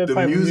don't make that type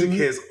of music. The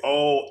music has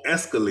all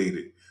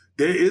escalated.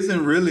 There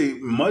isn't really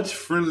much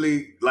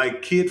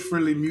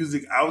kid-friendly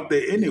music out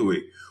there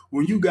anyway.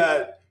 When you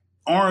got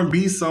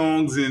R&B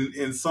songs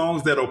and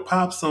songs that are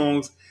pop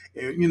songs,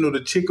 and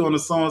the chick on the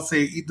song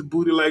saying "eat the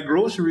booty like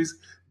groceries,"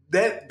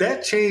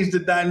 that changed the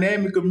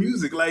dynamic of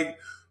music. Like,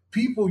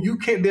 people,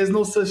 there's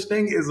no such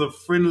thing as a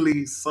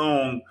friendly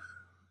song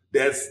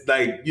that's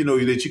like,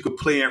 that you could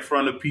play in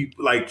front of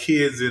people, like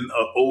kids and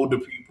older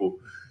people.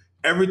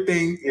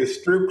 Everything is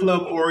strip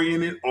club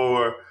oriented,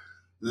 or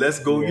let's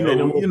go,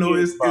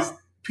 it's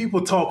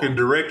people talking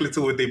directly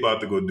to what they about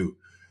to go do.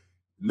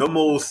 No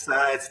more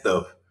side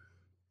stuff.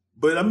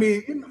 But I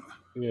mean,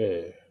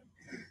 Yeah,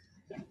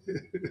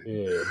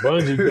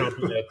 bungee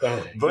jumping that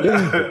thing. But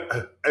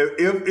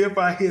if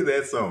I hear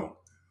that song,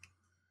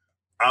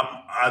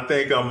 I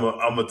think I'm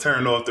gonna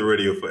turn off the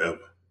radio forever.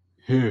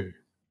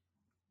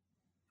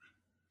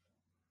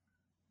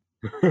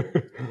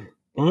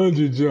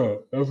 Bungee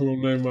jump. That's what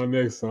I'm naming my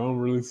next song. I'm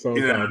really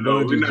sorry.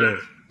 Bungee jump.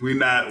 We're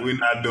not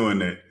doing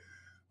that.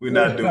 We're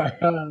not doing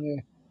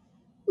that.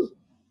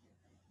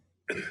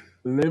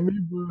 Let me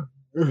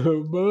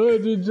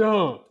bungee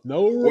jump.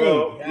 No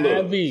rope.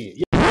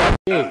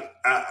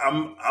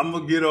 I'm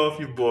gonna get off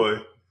you, boy.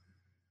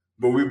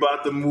 But we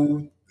about to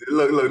move.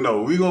 Look.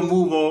 No, we're gonna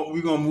move on.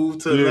 We're gonna move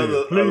to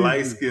another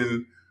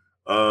light-skinned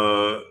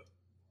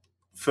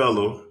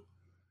fellow,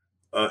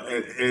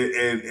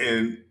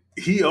 and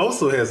he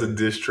also has a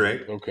diss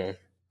track. Okay.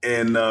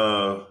 And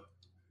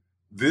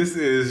this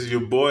is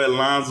your boy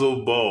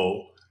Alonzo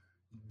Ball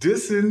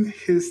dissing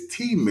his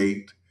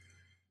teammate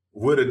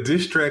with a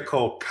diss track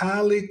called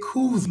Kyle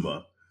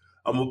Kuzma.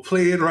 I'm gonna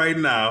play it right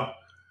now,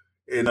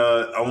 and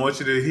I want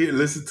you to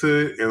listen to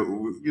it,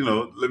 and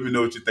let me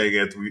know what you think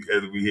after we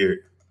hear it.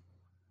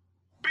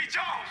 B.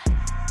 Jones.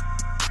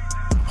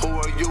 Who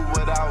are you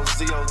without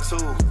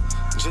CO2?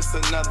 Just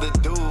another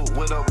dude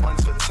with a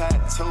bunch of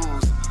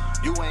tattoos.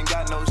 You ain't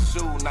got no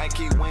shoe,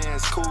 Nike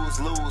wins, Cools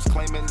lose,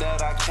 claiming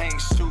that I can't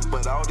shoot,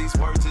 but all these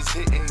words is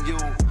hitting you.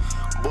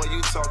 Boy,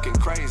 you talking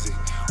crazy.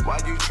 Why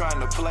you trying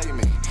to play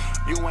me?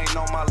 You ain't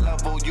on my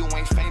level, you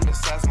ain't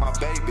famous as my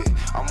baby.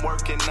 I'm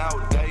working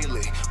out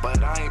daily,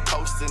 but I ain't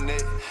posting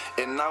it.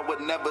 And I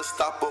would never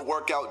stop a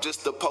workout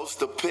just to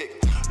post a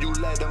pic. You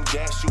let them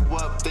gas you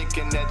up,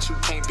 thinking that you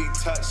can't be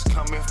touched.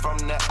 Coming from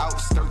the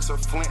outskirts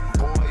of Flint,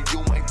 boy, you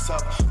ain't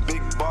tough.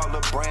 Big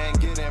baller brand,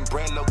 getting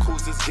bread, look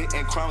who's just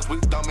getting crumbs. We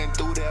thumbing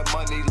through that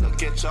money,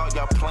 look at y'all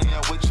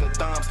playing with your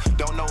thumbs.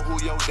 Don't know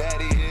who your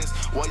daddy is,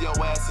 well your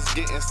ass is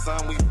getting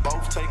some. We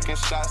both taking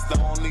shots, the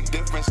only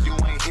difference you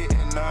ain't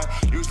hitting none.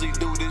 Usually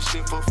do this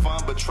shit for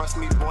fun, but trust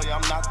me boy,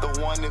 I'm not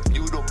the one. If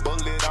you the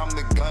bullet, I'm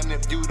the gun.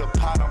 If you the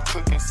pot, I'm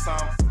cooking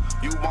some.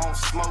 You won't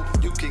smoke,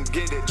 you can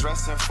get it,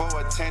 dressing for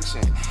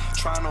attention.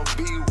 Trying to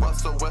be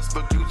Russell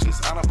Westbrook, you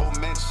just honorable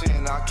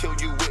mention. I'll kill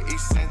you with each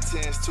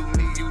sentence. To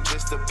me, you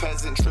just a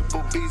peasant.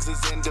 Triple B's is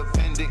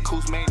independent.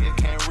 Kuzmania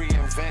can't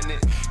reinvent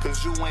it.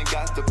 Cause you ain't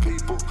got the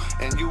people,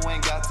 and you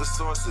ain't got the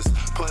sources.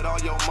 Put all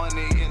your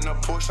money in a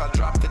Porsche, I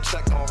drop the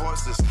check on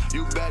horses.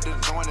 You better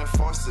join in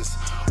forces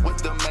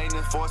with the main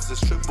enforcers.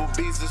 Triple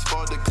B's is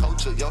for the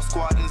culture. Your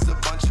squad is a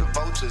bunch of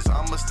vultures.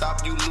 I'ma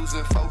stop you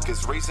losing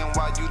focus. Reason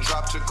why you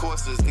dropped your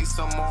courses. Need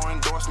some more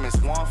endorsements.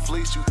 One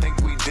fleece, you think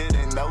we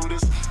didn't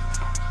notice?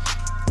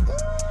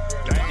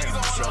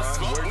 Damn, son,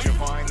 where'd you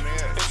find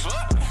this?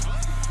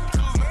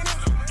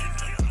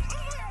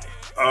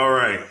 All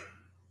right.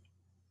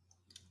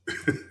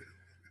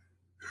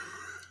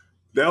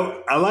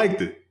 I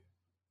liked it.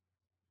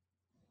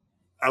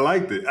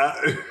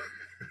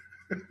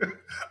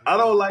 I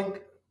don't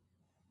like.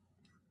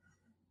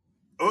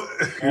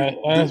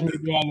 Ask me,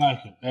 do I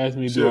like it? Ask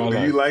me, Sure, do I like it?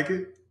 Do you like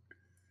it?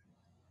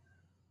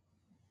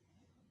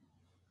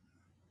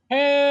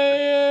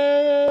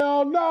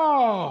 Hell no!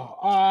 All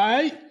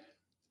right.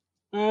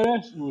 Man,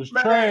 that shit was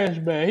trash,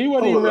 man. He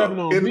wasn't even rapping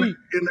on beat.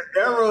 In the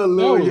era of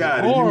Lil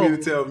Yachty, you mean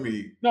to tell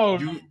me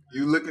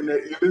you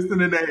listening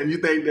to that and you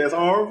think that's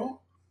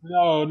horrible?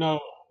 No.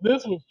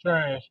 This was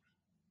trash.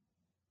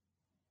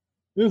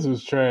 This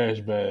was trash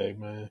bag,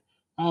 man.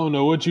 I don't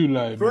know what you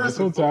like, man.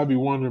 Sometimes I be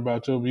wondering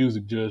about your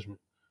music judgment.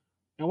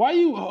 And why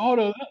you, hold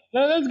on,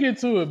 let's get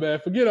to it, man.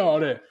 Forget all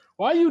that.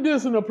 Why you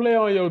dissing a player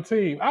on your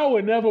team? I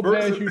would never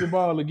pass you the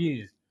ball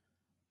again.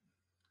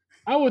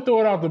 I would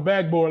throw it off the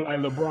backboard like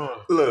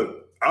LeBron.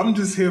 Look, I'm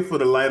just here for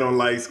the light on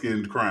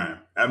light-skinned crime.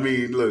 I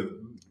mean, look,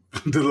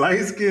 the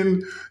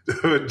light-skinned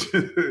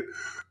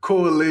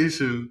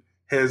coalition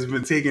has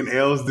been taking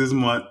L's this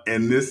month,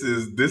 and this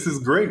is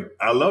great.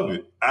 I love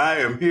it. I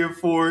am here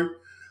for it.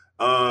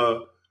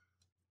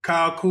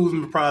 Kyle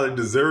Kuzma probably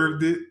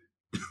deserved it.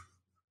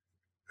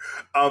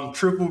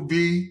 Triple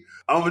B.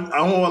 I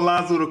want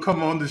Lonzo to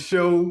come on the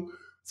show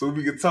so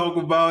we can talk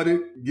about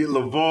it. Get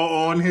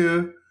LaVar on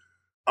here.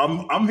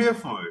 I'm here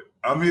for it.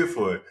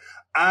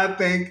 I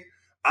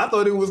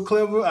thought it was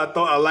clever.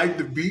 I liked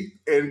the beat.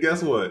 And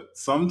guess what?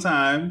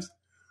 Sometimes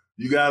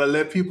you gotta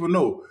let people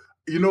know.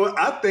 You know what?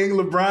 I think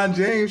LeBron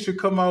James should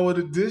come out with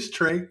a diss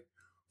track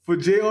for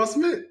J.R.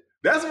 Smith.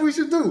 That's what we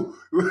should do.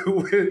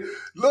 Look,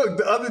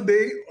 the other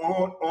day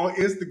on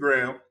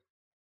Instagram,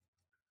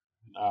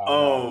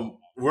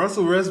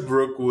 Russell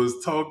Westbrook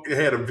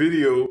had a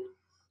video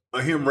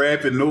of him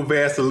rapping "No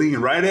Vaseline"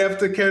 right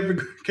after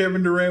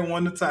Kevin Durant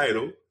won the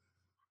title,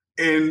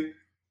 and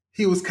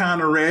he was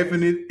kind of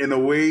rapping it in a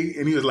way,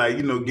 and he was like,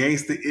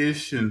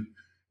 gangsta-ish, and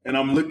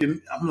I'm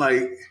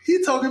like,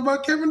 he talking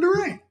about Kevin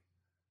Durant.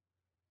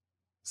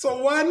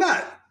 So why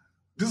not?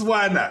 Just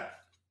why not?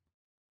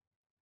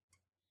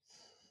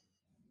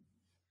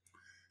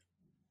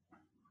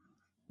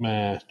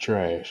 Man,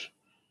 trash.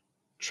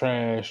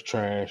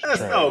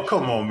 Oh,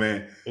 come on,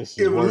 man. If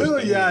Lil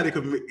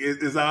Yachty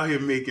is out here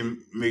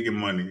making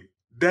money,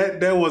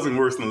 that wasn't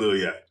worse than Lil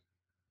Yachty.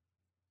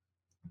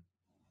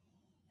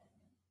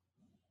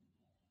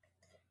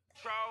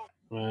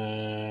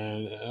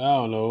 Man, I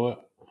don't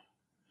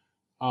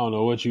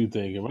know what you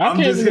thinking.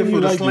 I'm just here for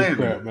the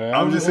slander.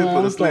 I'm just here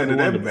for the slander.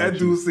 That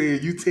dude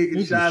said you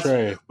taking shots,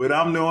 but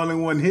I'm the only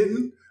one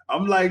hitting.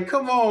 I'm like,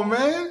 come on,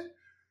 man.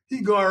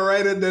 He going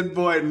right at that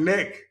boy's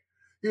neck.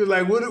 He was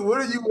like, what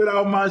are you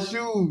without my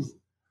shoes?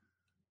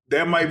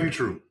 That might be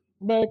true.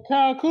 Man,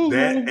 Kyle Kuzma,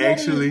 that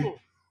actually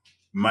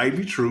might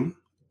be true.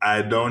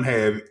 I don't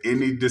have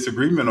any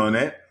disagreement on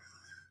that.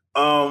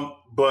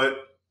 But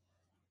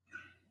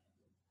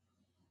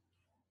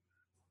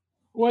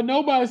well,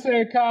 nobody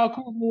said Kyle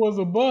Kuzma was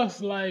a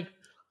bust. Like,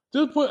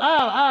 just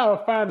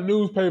I'll find a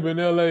newspaper in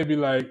LA, be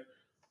like,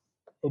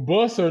 a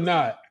bust or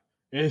not,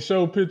 and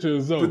show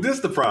pictures of Zoe. But this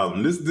is the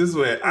problem. This is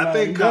where I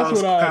think Kyle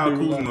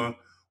Kuzma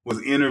was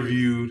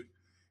interviewed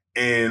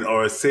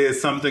or said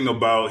something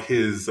about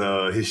his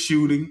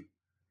shooting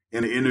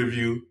in an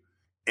interview,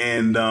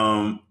 and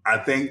I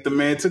think the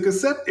man took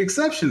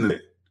exception to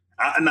it.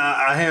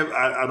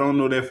 I don't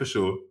know that for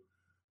sure.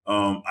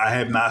 I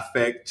have not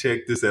fact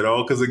checked this at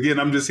all because again,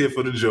 I'm just here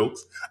for the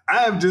jokes.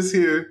 I am just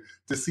here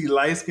to see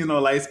light skin or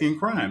light skin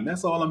crime.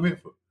 That's all I'm here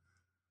for.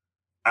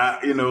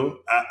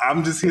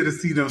 I'm just here to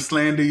see them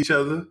slander each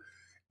other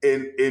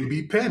and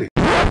be petty.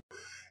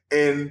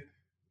 And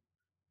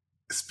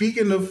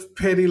speaking of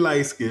petty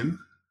light skin,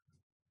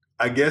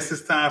 I guess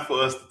it's time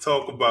for us to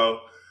talk about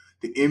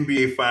the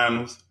NBA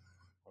Finals.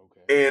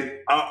 Okay. And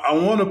I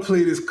want to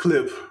play this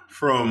clip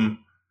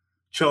from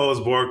Charles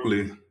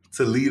Barkley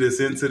to lead us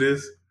into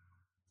this.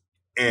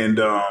 And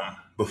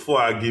before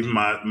I give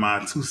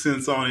my 2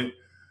 cents on it,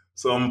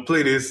 so I'm gonna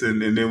play this,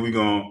 and then we're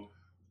gonna.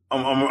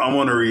 I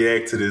want to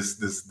react to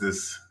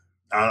this.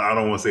 I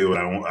don't want to say what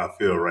I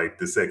feel right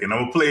this second. I'm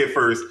gonna play it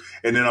first,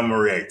 and then I'm gonna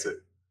react to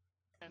it.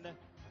 And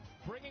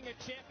bringing a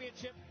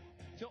championship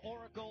to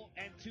Oracle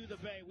and to the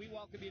Bay. We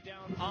welcome you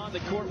down on the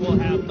court. We'll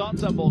have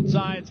thoughts on both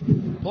sides.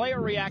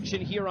 Player reaction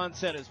here on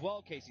set as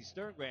well. Casey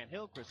Stern, Grant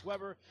Hill, Chris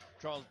Webber,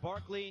 Charles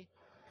Barkley.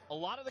 A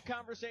lot of the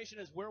conversation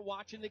as we're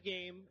watching the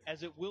game,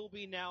 as it will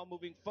be now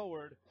moving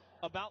forward,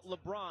 about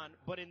LeBron,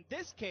 but in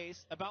this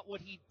case, about what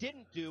he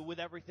didn't do with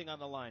everything on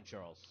the line,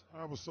 Charles.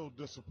 I was so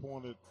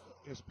disappointed.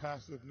 His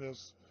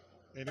passiveness,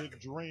 and it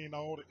drained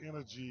all the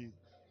energy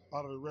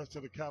out of the rest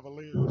of the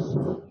Cavaliers.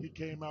 He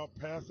came out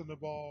passing the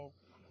ball.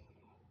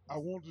 I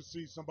wanted to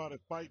see somebody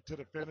fight to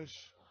the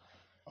finish.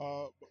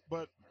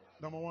 But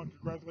number one,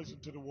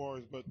 congratulations to the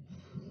Warriors, but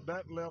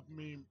that left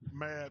me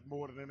mad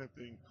more than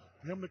anything.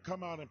 For him to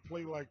come out and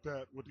play like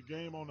that with the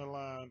game on the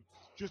line,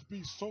 just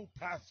be so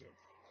passive.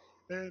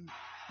 And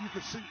you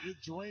can see it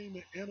drained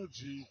the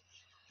energy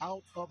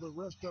out of the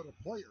rest of the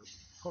players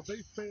because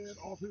they fed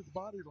off his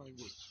body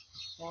language.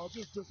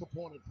 Just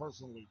disappointed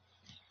personally.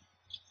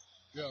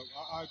 Yeah,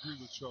 I agree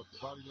with Chuck. The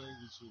body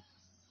language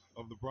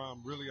of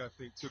LeBron really, I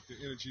think, took the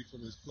energy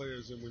from his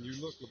players. And when you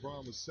look,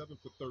 LeBron was 7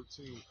 for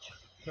 13.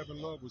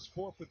 Kevin Love was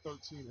 4 for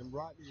 13, and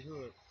Rodney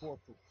Hood 4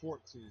 for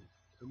 14.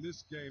 In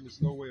this game,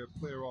 there's no way a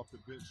player off the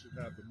bench should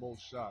have the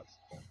most shots.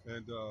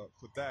 And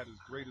for that, as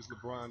great as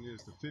LeBron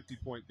is, the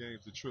 50-point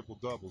games, the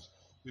triple-doubles,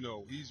 you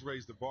know, he's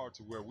raised the bar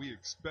to where we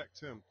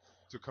expect him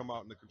to come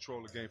out and to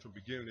control the game from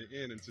beginning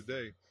to end. And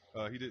today,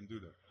 he didn't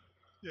do that.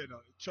 Yeah, no,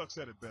 Chuck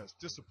said it best.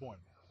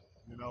 Disappointment.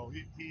 You know,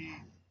 he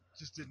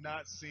just did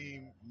not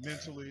seem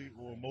mentally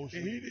or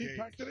emotionally He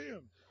packed it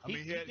in. I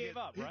mean, he gave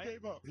up, right?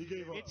 He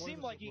gave up. It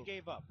seemed like he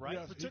gave up, right?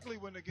 Yes, particularly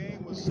when the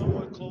game was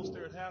somewhat close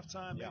there at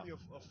halftime, maybe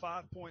a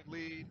 5-point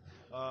lead.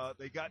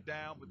 They got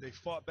down, but they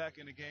fought back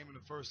in the game in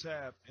the first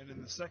half. And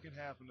in the second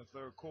half, in the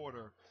third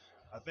quarter,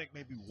 I think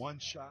maybe one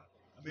shot.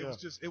 I mean,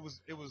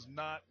 it was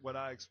not what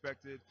I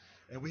expected.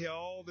 And we had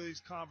all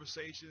these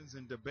conversations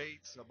and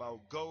debates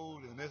about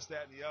GOAT and this,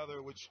 that, and the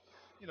other, which,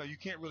 you know, you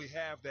can't really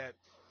have that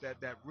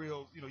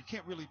real, you know, you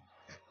can't really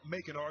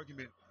make an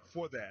argument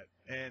for that.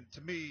 And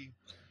to me,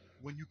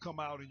 when you come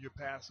out and you're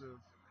passive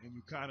and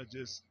you kind of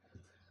just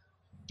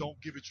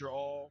don't give it your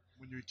all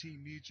when your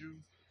team needs you,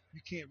 you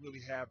can't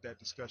really have that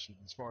discussion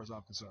as far as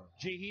I'm concerned.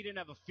 Gee, he didn't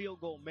have a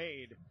field goal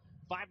made.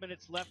 5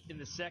 minutes left in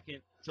the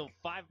second till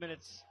 5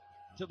 minutes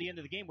till the end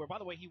of the game, where, by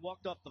the way, he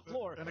walked off the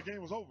floor. And the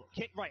game was over.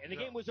 Right, and the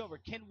game was over.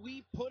 Can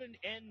we put an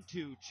end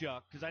to,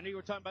 Chuck, because I know you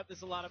were talking about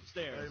this a lot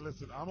upstairs. Hey,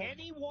 listen,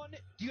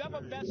 do you have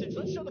a message?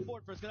 Let's show the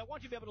board first, because I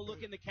want you to be able to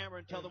look in the camera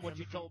and tell them what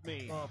you told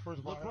me.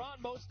 First of all,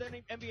 LeBron, most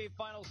NBA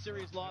Finals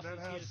Series losses,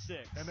 he has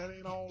 6. And that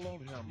ain't all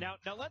on him. Now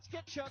let's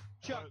get Chuck.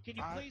 Chuck, can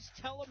you please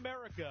tell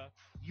America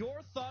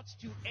your thoughts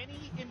to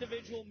any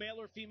individual, male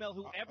or female,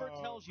 whoever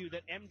tells you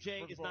that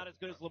MJ is not as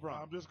good as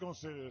LeBron? I'm just going to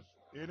say this.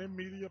 Any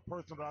media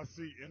person that I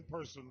see in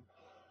person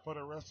for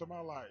the rest of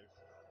my life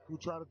who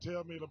try to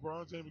tell me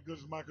LeBron James is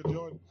good as Michael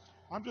Jordan,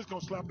 I'm just going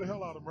to slap the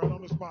hell out of him right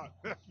on the spot.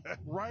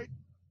 Right?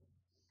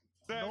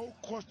 No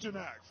question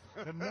asked.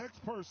 The next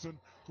person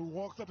who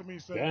walks up to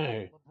me and says,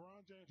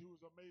 LeBron James, who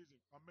is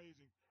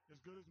amazing, as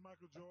good as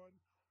Michael Jordan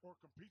or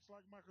competes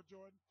like Michael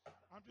Jordan,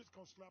 I'm just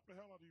going to slap the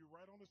hell out of you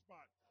right on the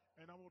spot.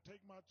 And I'm going to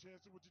take my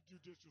chances with the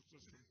judicial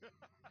system.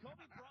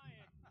 Kobe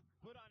Bryant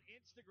put on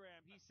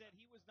Instagram, he said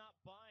he was not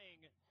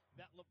buying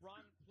that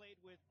LeBron played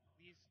with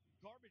these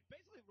garbage.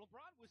 Basically,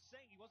 LeBron was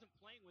saying he wasn't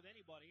playing with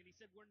anybody, and he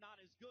said, we're not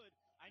as good.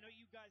 I know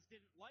you guys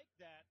didn't like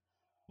that,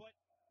 but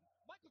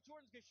Michael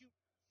Jordan's going to shoot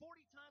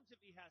 40 times if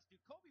he has to.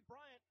 Kobe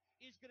Bryant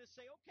is going to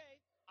say, okay,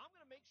 I'm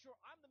going to make sure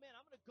I'm the man.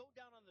 I'm going to go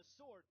down on the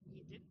sword.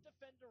 He didn't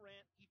defend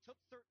Durant. He took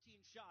 13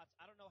 shots.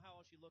 I don't know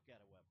how else you look at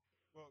it, Webb.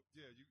 Well,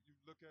 yeah, you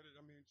look at it.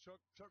 I mean, Chuck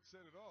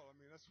said it all. I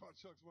mean, that's why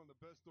Chuck's one of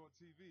the best on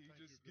TV. He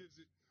just gives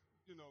it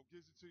to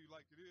you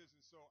like it is.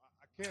 And so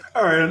I can't.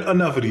 All right,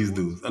 enough of these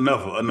dudes.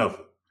 Enough.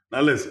 Now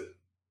listen,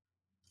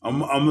 I'm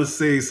gonna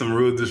say some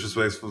real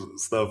disrespectful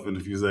stuff in a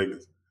few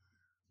seconds.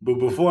 But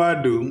before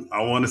I do,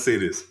 I want to say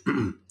this.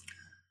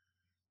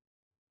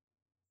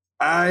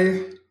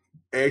 I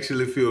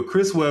actually feel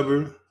Chris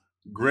Webber,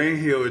 Grant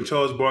Hill, and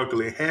Charles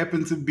Barkley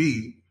happen to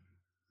be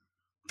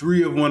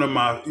 3 of one of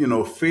my,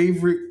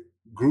 favorite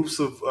groups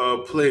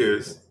of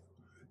players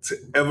to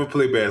ever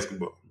play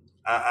basketball.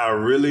 I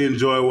really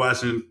enjoy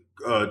watching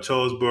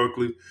Charles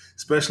Barkley,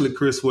 especially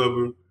Chris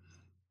Webber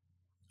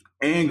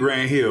and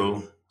Grant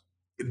Hill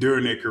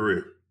during their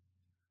career.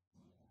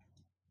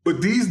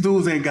 But these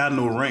dudes ain't got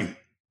no ring.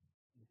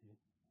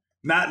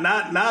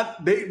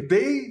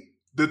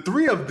 The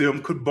 3 of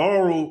them could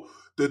borrow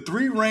the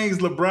 3 rings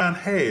LeBron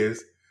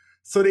has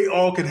so they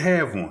all could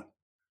have one.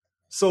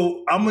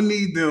 So I'm gonna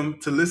need them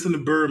to listen to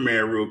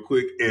Birdman real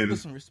quick and put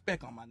some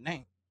respect on my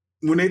name.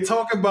 When they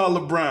talk about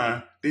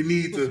LeBron, they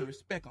need Put to some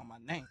respect on my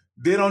name.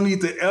 They don't need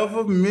to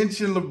ever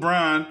mention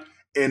LeBron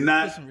and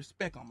not put some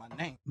respect on my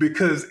name.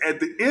 Because at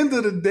the end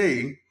of the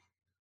day,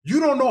 you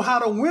don't know how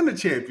to win a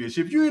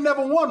championship. You ain't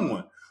never won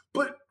one.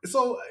 But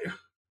so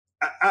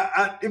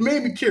it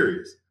made me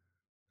curious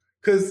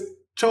because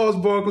Charles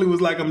Barkley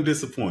was like, I'm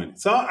disappointed.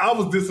 So I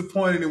was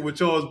disappointed in what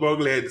Charles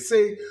Barkley had to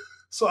say.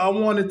 So I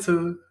wanted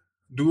to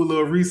do a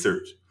little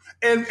research.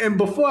 And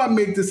before I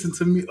make this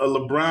into a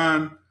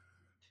LeBron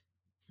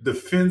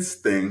defense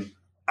thing,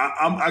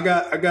 I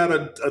got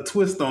a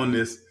twist on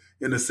this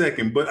in a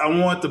second, but I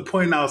want to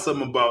point out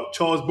something about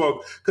Charles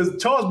Barkley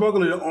because Charles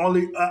Barkley, the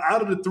only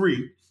out of the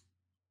three,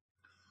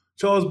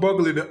 Charles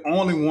Barkley, the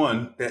only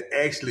one that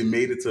actually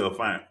made it to a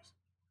finals.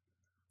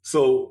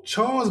 So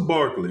Charles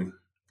Barkley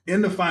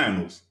in the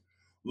finals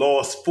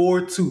lost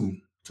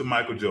 4-2 to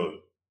Michael Jordan.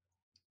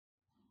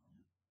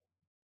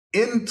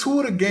 In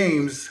two of the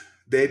games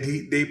that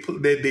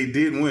they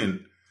did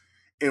win,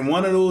 in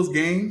one of those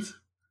games,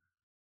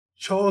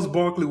 Charles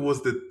Barkley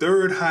was the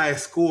third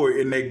highest scorer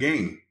in that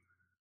game.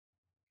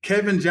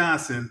 Kevin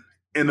Johnson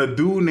and a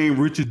dude named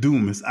Richard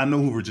Dumas. I know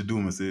who Richard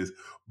Dumas is,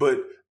 but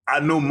I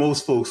know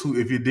most folks who,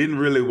 if you didn't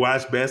really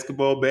watch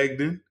basketball back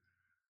then,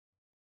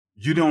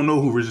 you don't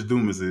know who Richard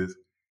Dumas is.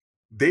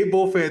 They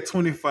both had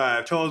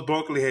 25. Charles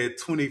Barkley had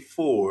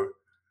 24,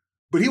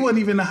 but he wasn't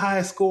even the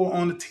highest scorer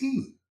on the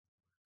team.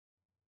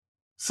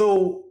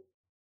 So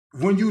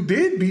when you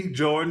did beat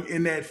Jordan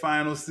in that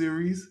final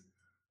series,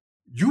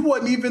 you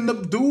wasn't even the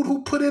dude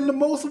who put in the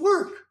most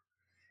work.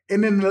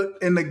 And in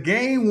the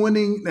game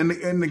winning and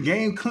in the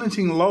game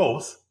clinching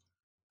loss,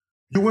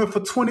 you went for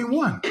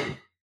 21.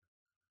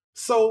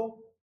 So,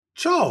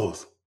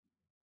 Charles,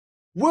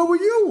 where were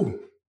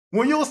you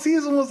when your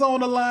season was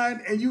on the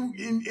line and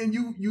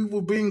you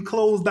were being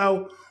closed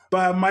out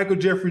by Michael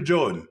Jeffrey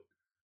Jordan?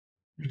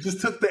 You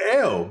just took the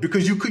L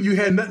because you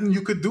had nothing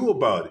you could do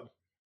about it.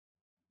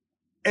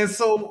 And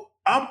so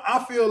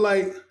I feel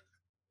like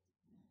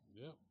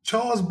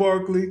Charles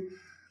Barkley,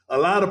 a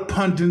lot of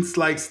pundits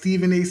like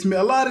Stephen A. Smith,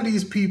 a lot of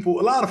these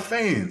people, a lot of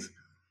fans,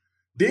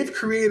 they've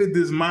created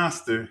this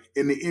monster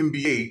in the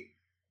NBA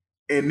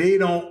and they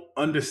don't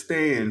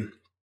understand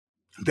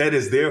that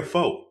it's their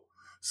fault.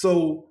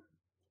 So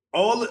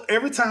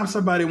every time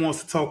somebody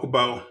wants to talk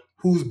about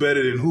who's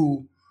better than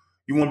who,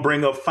 you want to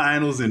bring up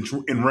finals and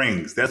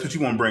rings. That's what you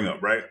want to bring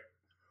up, right?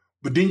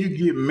 But then you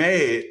get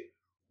mad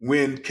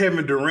when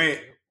Kevin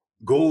Durant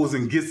goes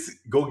and gets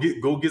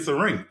a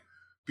ring.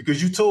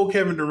 Because you told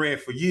Kevin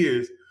Durant for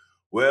years,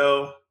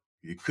 well,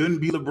 you couldn't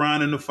beat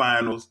LeBron in the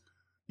finals.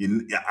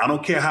 I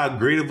don't care how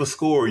great of a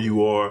scorer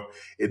you are.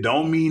 It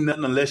don't mean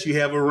nothing unless you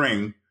have a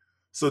ring.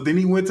 So then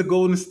he went to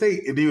Golden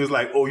State, and he was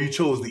like, oh, you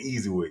chose the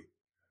easy way.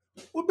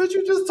 Well, bitch,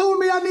 you just told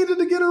me I needed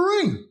to get a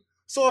ring.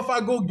 So if I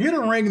go get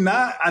a ring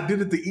now, I did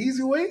it the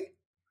easy way?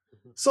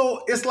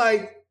 So it's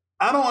like,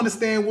 I don't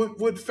understand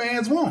what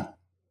fans want.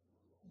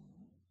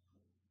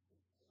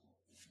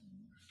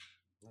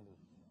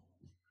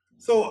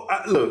 So,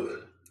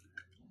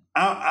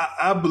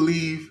 I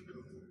believe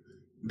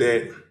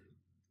that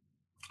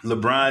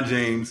LeBron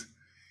James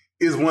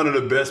is one of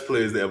the best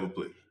players to ever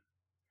play.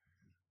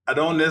 I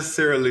don't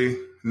necessarily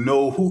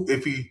know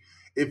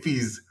if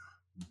he's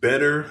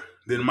better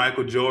than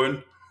Michael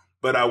Jordan,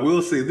 but I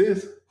will say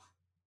this.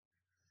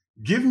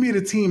 Give me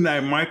the team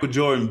that Michael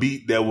Jordan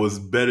beat that was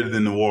better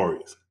than the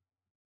Warriors.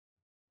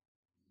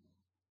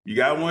 You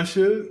got one,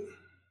 Suge?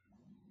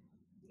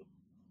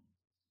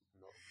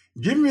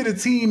 Give me the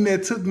team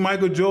that took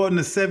Michael Jordan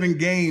to 7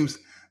 games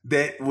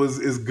that was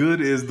as good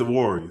as the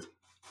Warriors.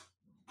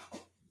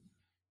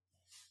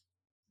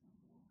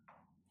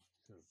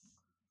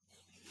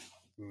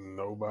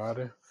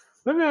 Nobody.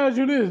 Let me ask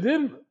you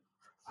this.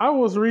 I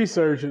was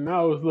researching,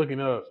 I was looking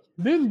up.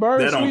 Didn't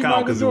Bird that don't sweep count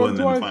Michael because it Jordan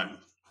wasn't twice? in the finals.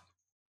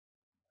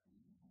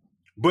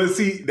 But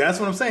see, that's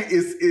what I'm saying.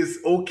 It's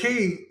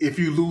okay if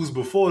you lose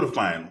before the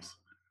finals.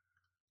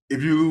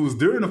 If you lose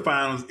during the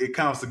finals, it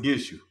counts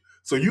against you.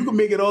 So you can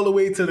make it all the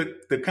way to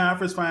the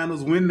conference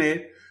finals, win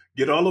that,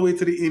 get all the way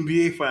to the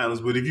NBA finals.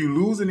 But if you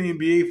lose in the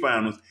NBA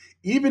finals,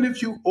 even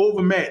if you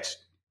overmatch,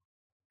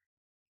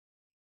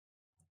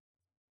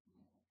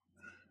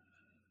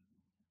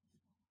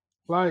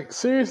 like,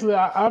 seriously,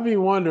 I be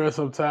wondering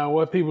sometimes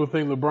what people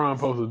think LeBron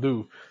supposed to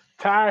do.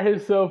 Tire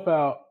himself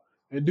out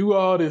and do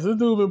all this. This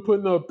dude been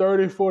putting up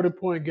 30,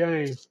 40-point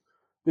games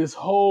this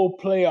whole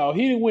playoff.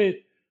 He went,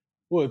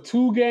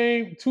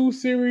 2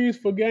 series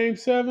for game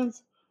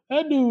 7s?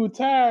 That dude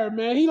tired,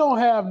 man. He don't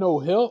have no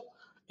help.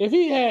 If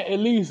he had at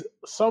least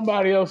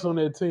somebody else on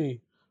that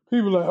team,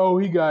 people like, oh,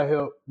 he got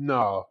help.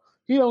 No,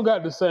 he don't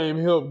got the same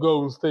help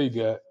Golden State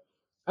got.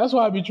 That's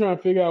why I be trying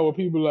to figure out what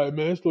people like,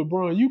 man, it's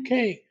LeBron.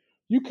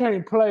 You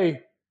can't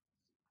play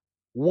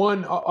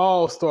one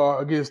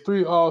All-Star against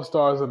 3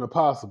 All-Stars in the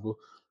possible.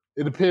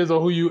 It depends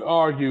on who you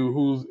argue.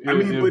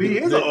 But he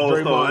is an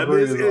All-Star.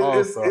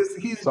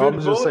 He's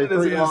been voted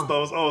as an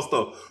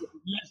All-Star.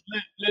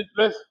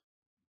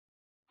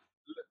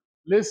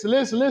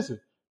 Listen.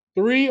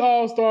 3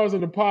 All-Stars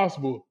and the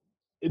possible,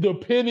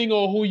 depending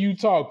on who you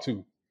talk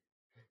to.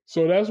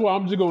 So that's why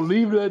I'm just going to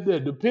leave it at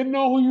that. Depending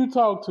on who you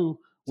talk to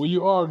when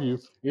you argue,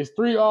 it's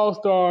 3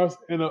 All-Stars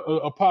and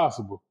a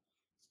possible.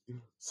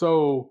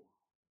 So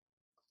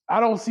I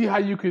don't see how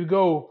you could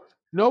go.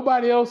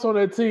 Nobody else on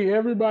that team.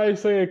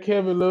 Everybody's saying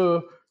Kevin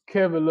Love.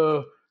 Kevin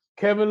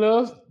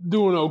Love's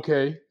doing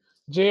okay.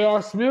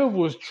 J.R. Smith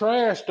was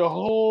trash the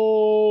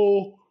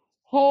whole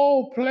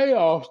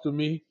playoffs to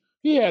me.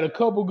 He had a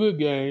couple good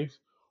games.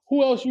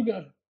 Who else you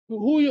got?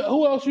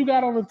 Who else you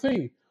got on the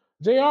team?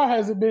 J.R.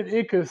 hasn't been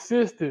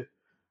inconsistent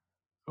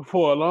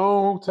for a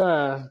long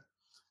time.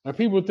 And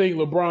people think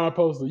LeBron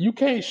posted. You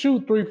can't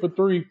shoot 3 for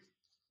 3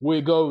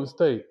 with Golden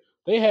State.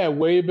 They had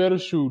way better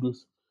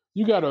shooters.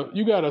 You got a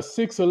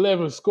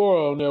 6'11"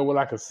 scorer on there with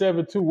like a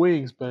 7'2"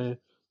 wingspan.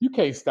 You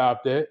can't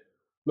stop that.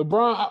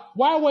 LeBron,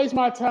 why waste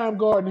my time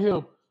guarding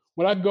him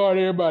when I guard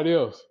everybody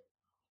else?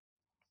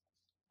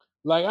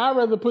 Like, I'd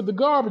rather put the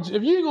garbage.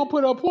 If you ain't going to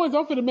put up points,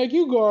 I'm going to make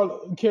you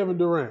guard Kevin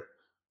Durant.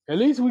 At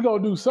least we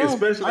going to do something.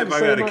 Especially if I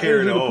got to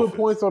carry the offense. Put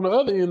points on the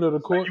other end of the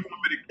court. You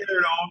want me to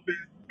carry the offense,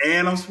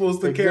 and I'm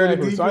supposed to carry the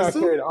defense so I got to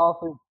carry the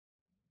offense.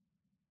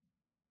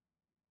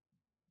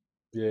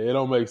 Yeah, it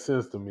don't make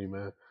sense to me,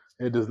 man.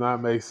 It does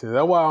not make sense.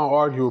 That's why I don't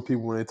argue with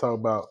people when they talk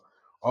about,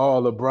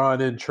 LeBron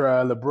didn't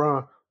try.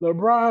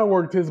 LeBron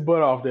worked his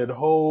butt off that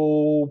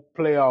whole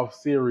playoff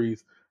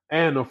series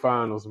and the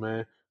finals,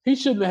 man. He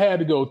shouldn't have had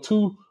to go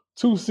two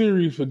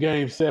series for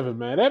Game 7,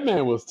 man. That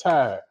man was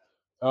tired.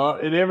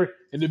 And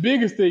the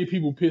biggest thing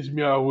people piss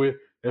me off with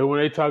is when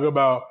they talk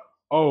about,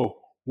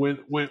 when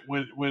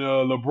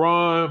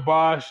LeBron,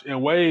 Bosh,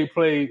 and Wade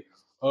played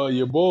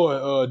your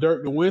boy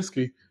Dirk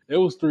Nowitzki, it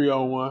was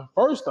 3-on-1.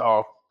 First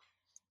off,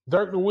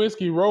 Dirk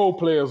Nowitzki role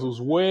players was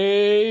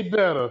way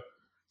better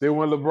than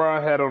what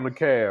LeBron had on the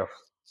Cavs.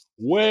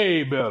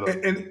 Way better.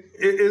 And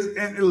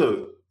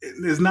look,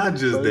 it's not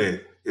just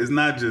that. It's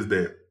not just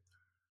that.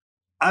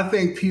 I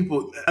think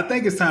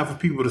it's time for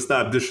people to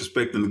stop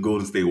disrespecting the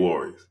Golden State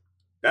Warriors.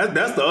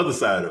 That's the other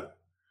side of it.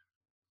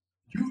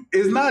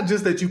 It's not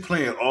just that you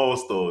playing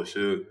all-stars,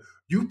 Shug.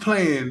 You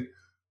playing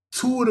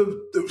 3 of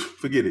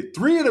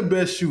the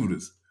best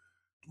shooters,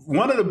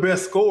 1 of the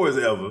best scorers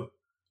ever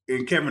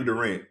in Kevin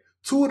Durant,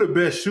 2 of the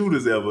best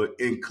shooters ever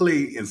in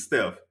Clay and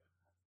Steph.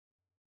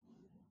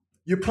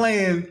 You're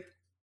playing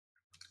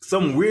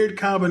some weird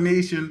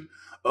combination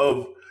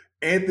of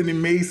Anthony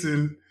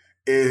Mason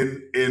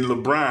and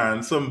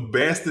LeBron, some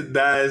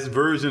bastardized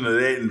version of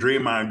that, and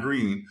Draymond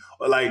Green,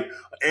 or like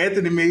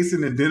Anthony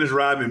Mason and Dennis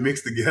Rodman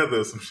mixed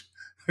together.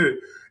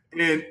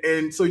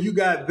 And so you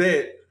got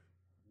that,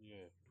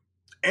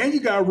 and you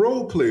got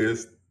role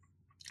players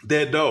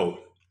that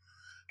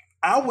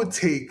I would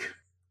take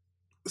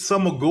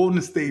some of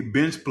Golden State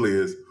bench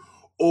players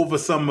over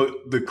some of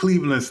the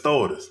Cleveland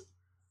starters.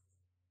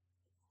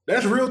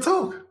 That's real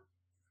talk.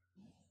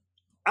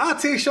 I'll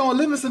take Sean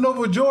Livingston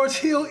over George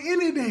Hill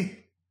any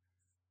day.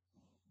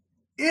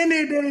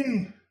 Any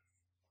day.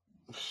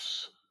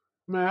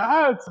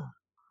 Man,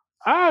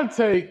 I'd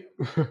take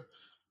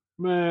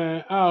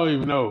man, I don't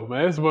even know,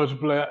 man. It's a bunch of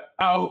players.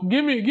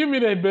 Give me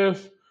their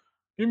best.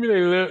 Give me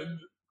their left.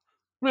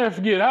 Man,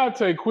 forget it. I'll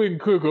take Quinn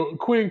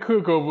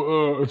Cook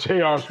over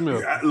J.R.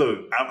 Smith.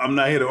 Look, I'm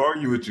not here to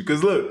argue with you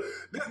because look,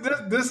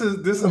 this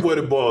is what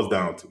it boils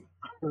down to.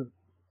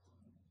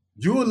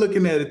 You're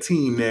looking at a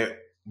team that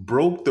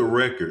broke the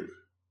record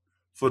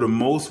for the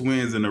most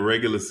wins in the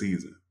regular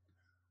season,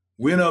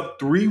 went up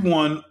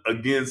 3-1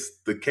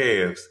 against the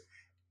Cavs,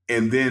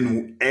 and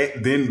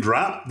then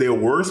dropped their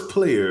worst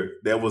player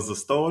that was a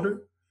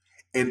starter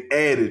and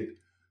added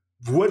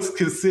what's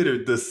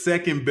considered the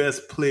second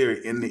best player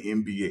in the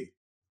NBA.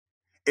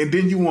 And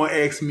then you want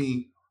to ask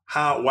me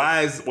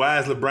why is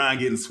LeBron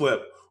getting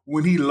swept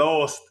when he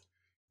lost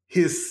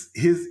his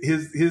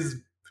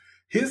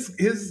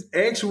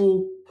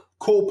actual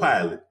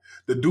co-pilot,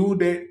 the dude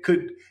that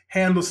could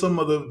handle some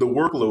of the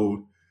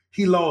workload,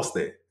 he lost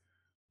that.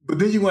 But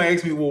then you want to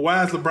ask me, well,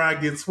 why is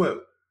LeBron getting swept?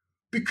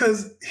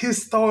 Because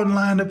his starting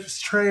lineup is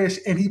trash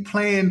and he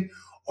playing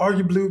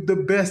arguably the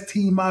best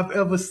team I've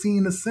ever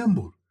seen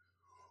assembled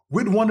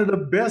with one of the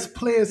best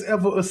players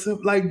ever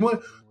assembled. Like,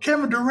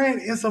 Kevin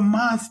Durant is a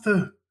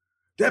monster.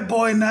 That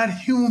boy not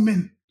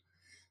human.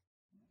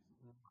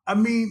 I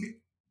mean,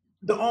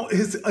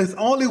 his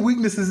only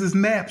weakness is his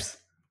naps.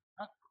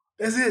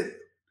 That's it.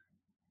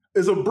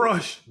 It's a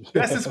brush.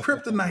 That's his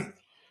kryptonite.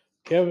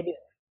 Kevin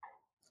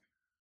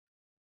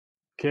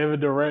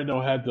Durant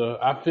don't have to.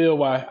 I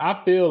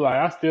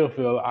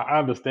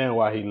understand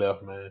why he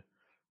left, man.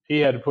 He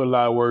had to put a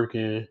lot of work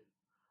in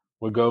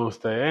with Golden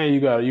State,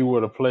 and you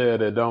were a player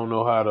that don't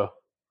know how to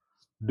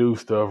do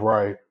stuff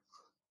right.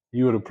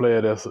 You were a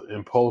player that's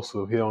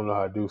impulsive. He don't know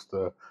how to do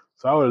stuff.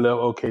 So I would have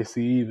left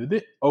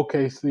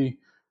OKC,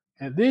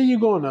 and then you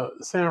going to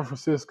San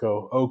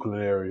Francisco,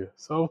 Oakland area.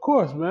 So of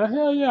course, man,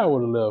 hell yeah, I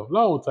would have left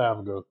long time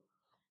ago.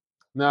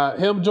 Now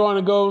him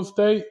joining Golden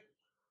State,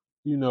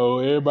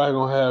 everybody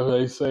gonna have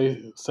they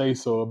say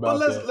so about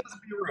that. Let's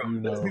be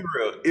real. Let's be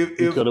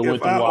real.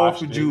 If I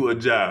offered you a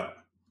job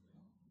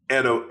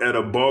at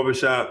a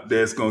barbershop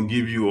that's gonna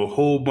give you a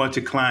whole bunch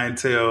of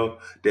clientele,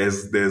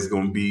 that's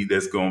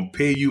gonna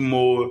pay you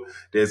more,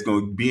 that's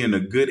gonna be in a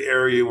good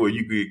area where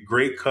you get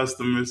great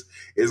customers.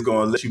 It's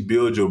gonna let you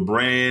build your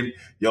brand.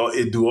 Y'all,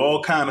 it do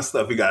all kind of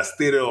stuff. It got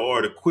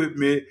state-of-the-art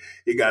equipment.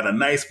 It got a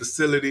nice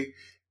facility,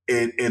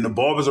 and the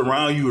barbers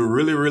around you are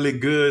really, really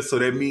good. So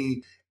that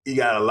means you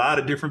got a lot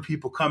of different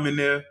people coming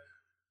there.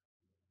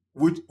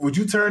 Would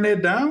you turn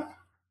that down?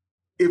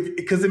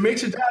 Because it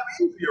makes your job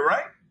easier,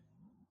 right?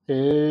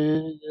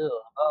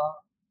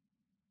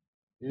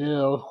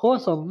 Yeah, of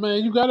course.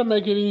 Man, you got to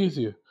make it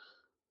easier.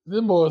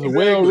 Them boys are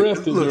well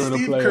rested during the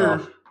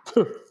playoffs.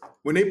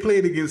 When they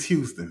played against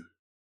Houston,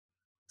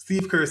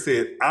 Steve Kerr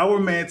said, "Our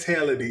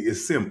mentality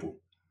is simple.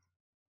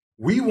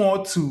 We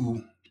want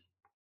to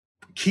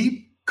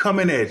keep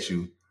coming at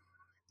you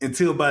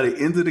until by the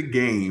end of the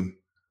game,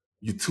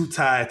 you're too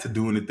tired to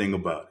do anything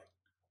about it.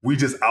 We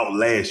just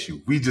outlast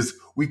you. We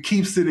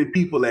keep sending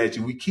people at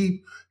you. We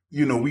keep,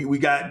 we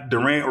got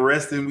Durant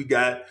resting. We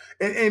got,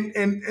 and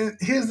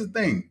here's the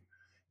thing.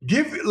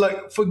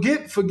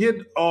 Forget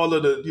all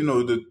of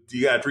the,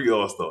 you got 3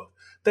 All-Stars.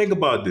 Think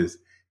about this.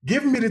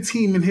 Give me the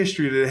team in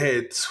history that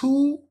had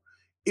 2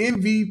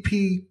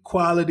 MVP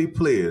quality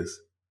players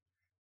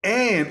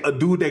and a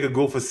dude that could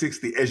go for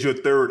 60 as your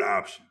third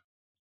option.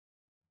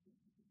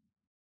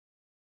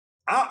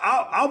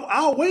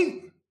 I'll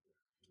wait.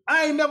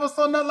 I ain't never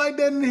saw nothing like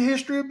that in the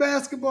history of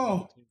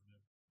basketball.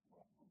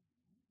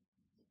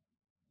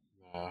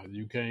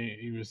 You can't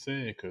even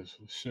say it because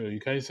you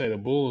can't say the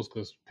Bulls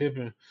because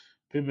Pippen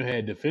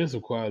had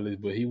defensive qualities,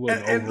 but he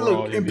wasn't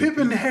overall MVP. And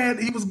Pippen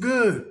he was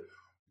good,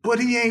 but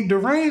he ain't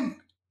Durant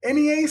and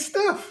he ain't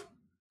Steph.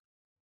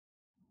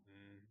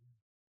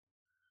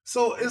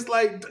 So it's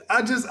like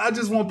I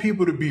just want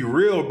people to be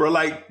real, bro.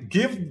 Like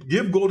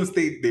give Golden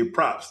State their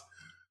props.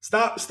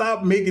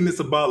 Stop making this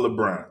about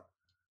LeBron.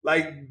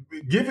 Like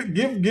give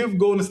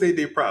Golden State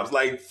their props.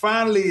 Like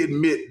finally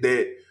admit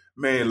that,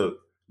 man, look,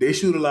 they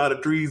shoot a lot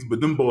of threes,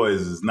 but them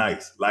boys is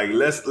nice. Like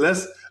let's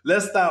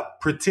stop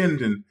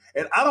pretending.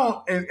 And I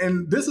don't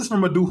and this is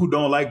from a dude who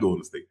don't like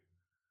Golden State.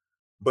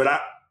 But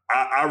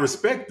I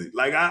respect it.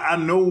 Like I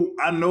know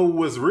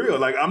what's real.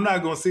 Like I'm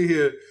not gonna sit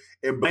here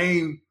and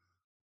blame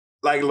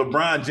like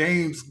LeBron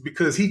James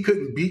because he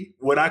couldn't beat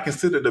what I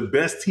consider the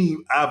best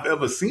team I've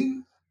ever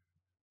seen.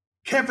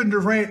 Kevin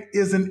Durant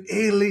is an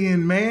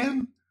alien,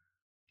 man.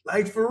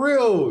 Like, for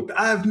real,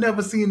 I've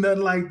never seen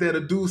nothing like that.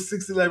 A dude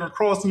 6'11",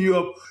 crossing you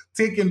up,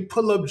 taking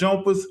pull-up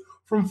jumpers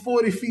from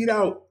 40 feet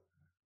out.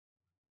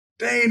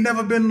 There ain't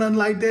never been nothing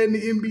like that in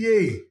the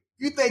NBA.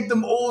 You think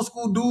them old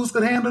school dudes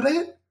could handle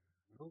that?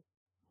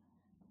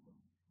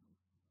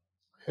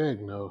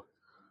 Heck no.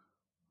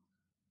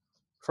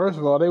 First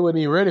of all, they wasn't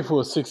even ready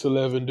for a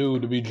 6'11"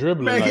 dude to be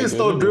dribbling like that. Man, he'd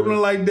start dribbling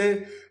like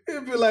that.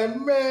 It'd be like,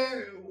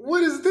 man,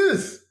 what is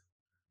this?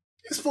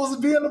 You're supposed to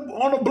be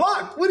on a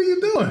block. What are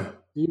you doing?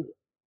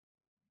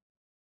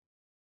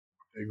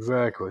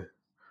 Exactly.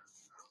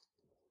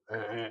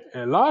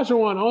 And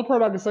Olajuwon, the only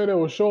part I can say that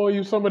was showing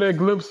you some of that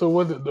glimpse of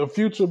what the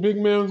future big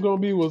man was going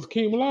to be was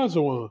Hakeem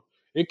Olajuwon.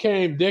 It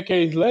came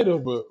decades later,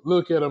 but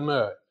look at him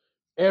now.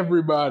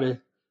 Everybody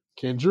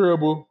can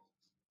dribble.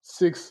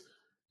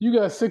 You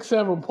got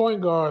 6'7"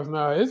 point guards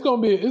now. It's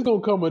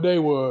gonna come a day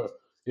where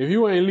if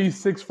you ain't at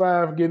least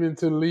 6'5" getting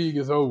into the league,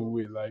 it's over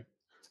with. Like,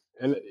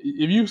 and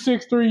if you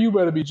 6'3", you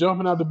better be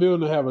jumping out the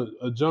building and have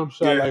a jump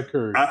shot like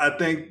Curry. I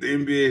think the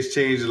NBA has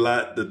changed a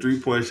lot. The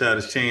 3-point shot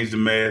has changed the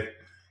math.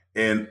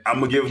 And I'm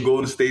going to give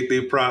Golden State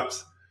their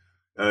props.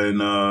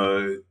 And,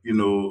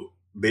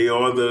 they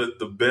are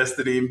the best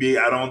of the NBA.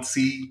 I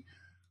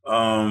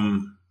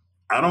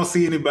don't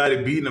see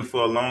anybody beating them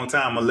for a long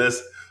time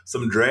unless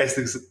some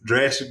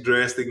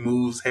drastic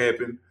moves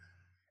happen.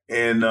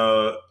 And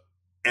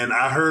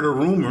I heard a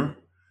rumor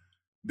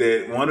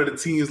that one of the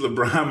teams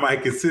LeBron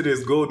might consider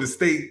is Golden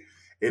State.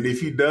 And if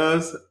he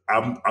does,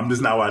 I'm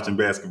just not watching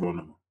basketball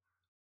no more.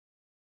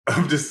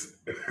 I'm gonna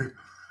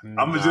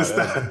just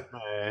stop.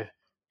 Man.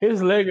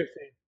 His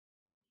legacy,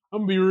 I'm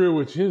gonna be real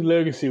with you. His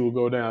legacy will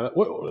go down.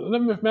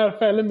 Matter of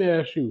fact, let me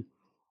ask you,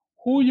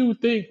 who you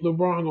think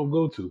LeBron gonna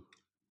go to?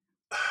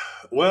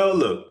 Well,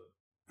 look,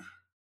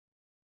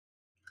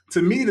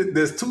 to me,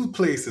 there's 2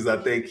 places I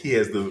think he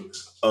has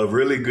a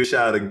really good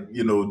shot of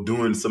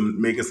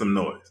making some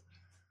noise.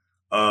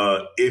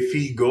 If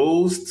he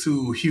goes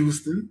to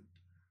Houston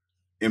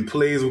and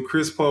plays with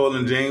Chris Paul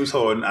and James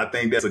Harden, I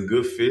think that's a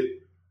good fit.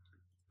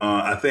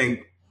 I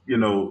think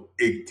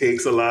it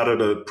takes a lot of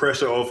the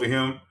pressure off of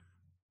him.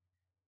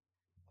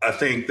 I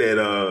think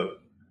that,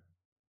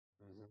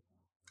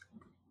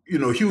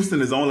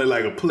 Houston is only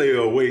like a player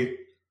away.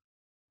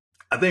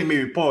 I think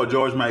maybe Paul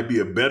George might be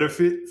a better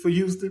fit for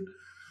Houston.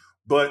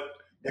 But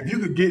if you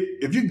could get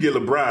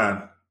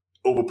LeBron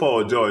over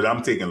Paul George,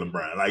 I'm taking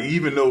LeBron. Like,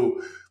 even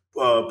though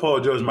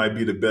Paul George might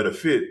be the better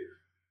fit,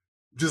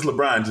 just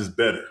LeBron just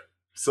better.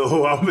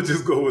 So I'm going to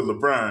just go with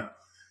LeBron.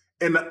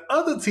 And the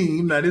other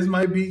team, now this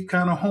might be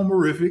kind of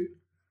homerific,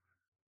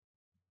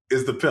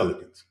 is the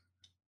Pelicans.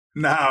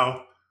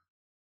 Now,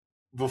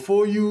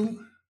 before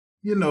you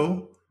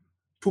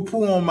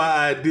poo-poo on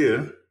my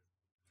idea.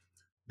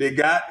 They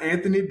got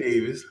Anthony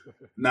Davis.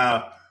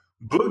 Now,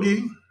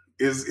 Boogie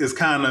is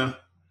kind of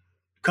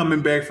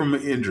coming back from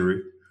an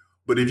injury.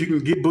 But if you can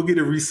get Boogie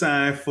to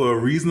re-sign for a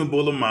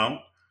reasonable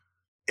amount,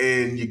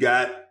 and you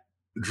got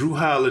Drew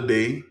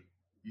Holiday,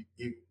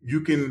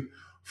 you can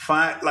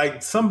find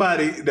like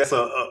somebody that's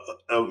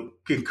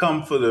can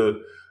come for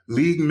the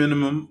league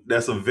minimum,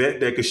 that's a vet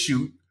that can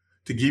shoot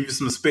to give you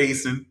some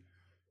spacing.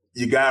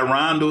 You got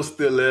Rondo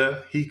still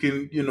there. He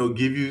can,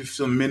 give you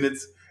some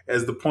minutes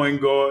as the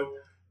point guard.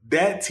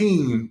 That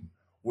team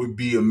would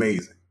be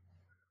amazing.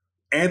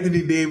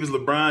 Anthony Davis,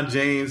 LeBron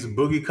James,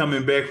 Boogie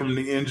coming back from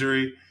the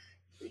injury,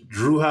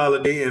 Drew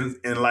Holiday,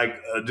 and like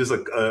just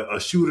a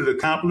shooter to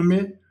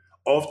compliment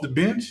off the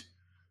bench.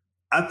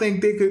 I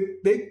think they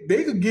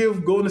could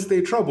give Golden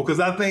State trouble, because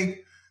I think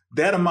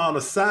that amount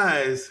of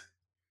size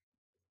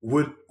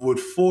would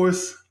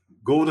force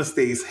Golden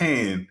State's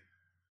hand,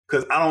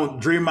 because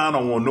Draymond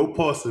don't want no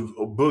parts of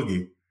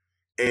Boogie,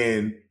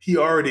 and he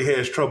already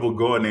has trouble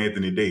guarding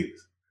Anthony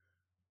Davis.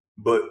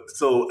 But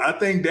so I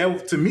think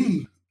that, to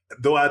me,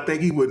 though I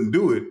think he wouldn't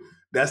do it,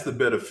 that's the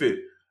better fit.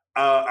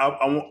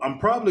 I'm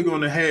probably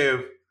going to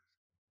have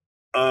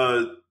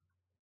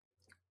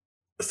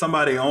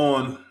somebody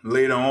on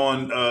later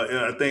on.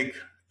 I think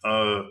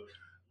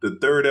the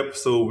third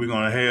episode, we're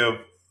going to have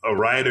a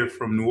writer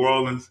from New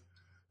Orleans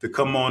to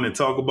come on and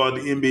talk about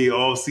the NBA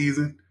all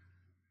season,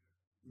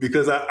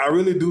 because I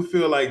really do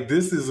feel like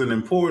this is an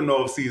important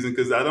off season,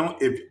 because I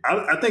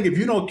think if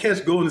you don't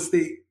catch Golden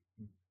State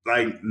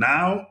like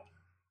now,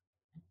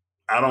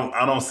 I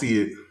don't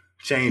see it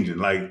changing.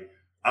 Like,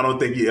 I don't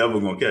think you're ever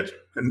gonna catch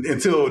him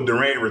until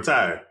Durant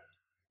retired,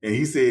 and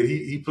he said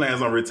he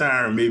plans on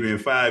retiring maybe in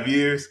 5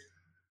 years.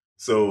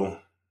 So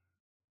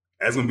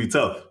that's gonna be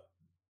tough.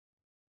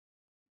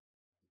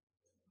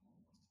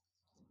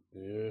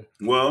 Yeah.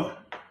 Well.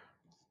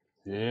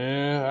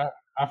 Yeah,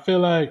 I feel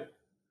like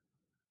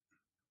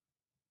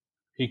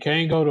he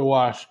can't go to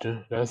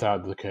Washington. That's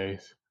out of the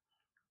case.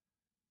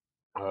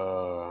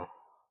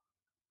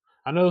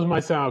 I know this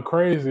might sound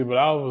crazy, but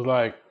I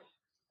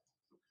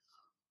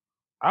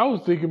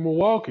was thinking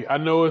Milwaukee. I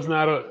know it's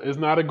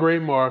not a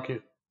great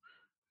market,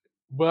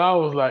 but I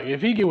was like,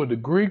 if he get with the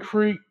Greek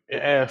Freak and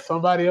add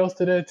somebody else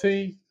to that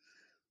team,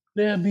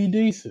 they'll be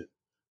decent.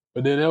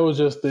 But then I was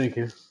just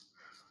thinking,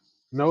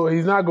 no,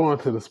 he's not going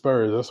to the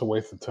Spurs. That's a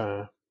waste of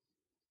time.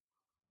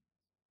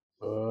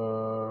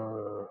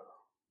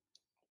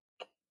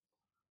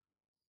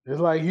 It's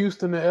like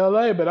Houston to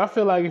LA, but I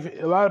feel like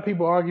if a lot of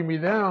people argue me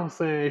down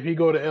saying if he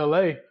go to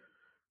LA,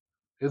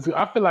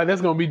 I feel like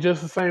that's gonna be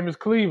just the same as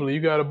Cleveland. You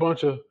got a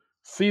bunch of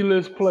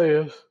C-list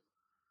players.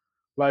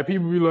 Like,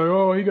 people be like,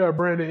 oh, he got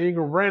Brandon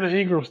Ingram. Brandon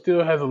Ingram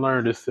still hasn't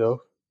learned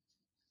himself.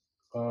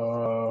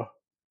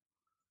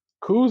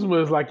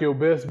 Kuzma is like your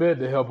best bet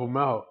to help him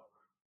out.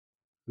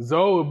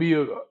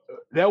 Zoe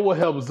that will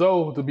help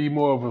Zoe to be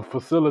more of a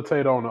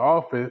facilitator on the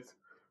offense,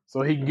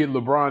 so he can get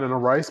LeBron in the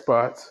right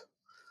spots.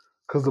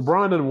 Because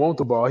LeBron doesn't want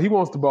the ball. He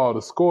wants the ball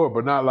to score,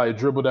 but not like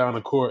dribble down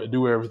the court and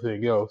do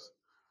everything else.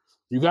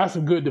 You got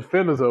some good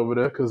defenders over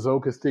there, because Zoe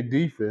can stick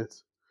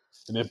defense.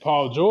 And then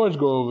Paul George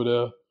go over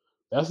there.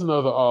 That's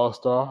another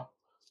all-star.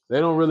 They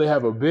don't really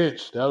have a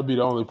bench. That would be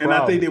the only problem.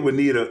 And I think they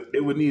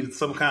would need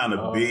some kind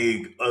of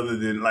big, other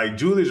than like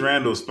Julius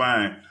Randle's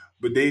fine,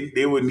 but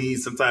they would need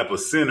some type of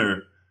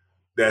center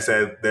that's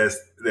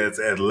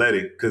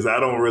athletic, because I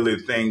don't really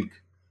think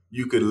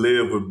you could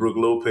live with Brook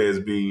Lopez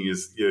being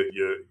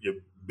your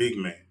big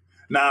man.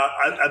 Now,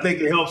 I think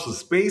it helps with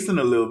spacing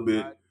a little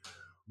bit,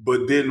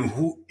 but then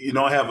you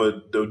don't have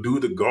a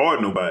dude to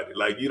guard nobody.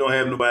 Like, you don't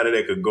have nobody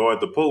that could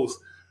guard the post.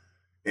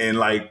 And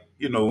like,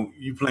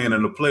 you playing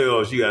in the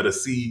playoffs, you got to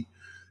see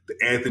the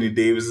Anthony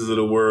Davises of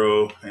the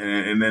world,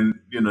 and then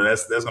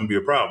that's going to be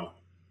a problem.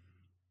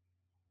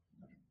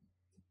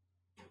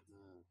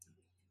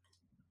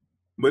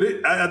 But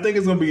I think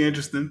it's going to be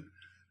interesting.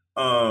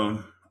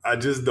 I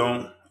just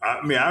don't.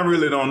 I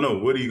really don't know.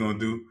 What are you going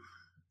to do?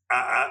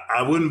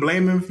 I wouldn't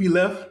blame him if he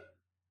left,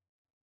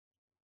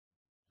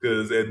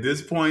 because at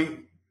this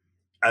point,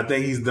 I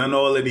think he's done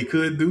all that he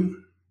could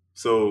do.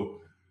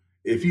 So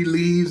if he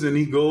leaves and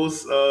he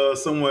goes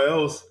somewhere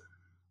else,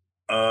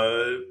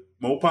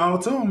 more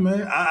power to him,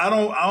 man. I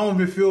don't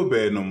even feel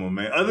bad no more,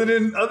 man. Other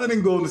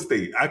than Golden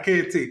State, I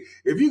can't take.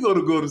 If you go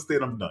to Golden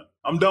State, I'm done.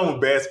 I'm done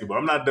with basketball.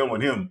 I'm not done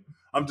with him.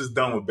 I'm just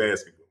done with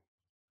basketball.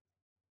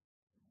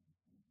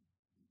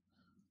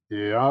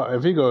 Yeah,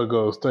 if he go to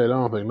Golden State, I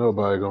don't think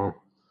nobody gonna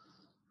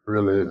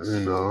really,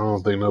 I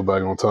don't think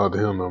nobody gonna talk to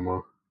him no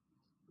more.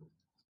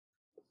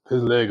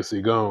 His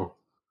legacy gone.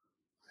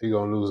 He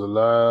gonna lose a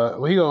lot.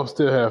 Well, he gonna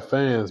still have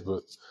fans,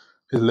 but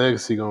his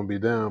legacy gonna be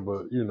down.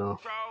 But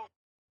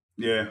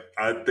Yeah,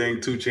 I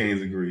think 2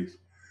 Chainz agrees.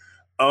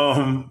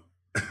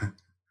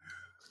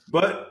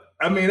 But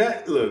I mean,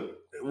 look,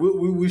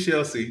 we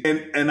shall see.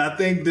 And I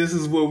think this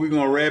is where we're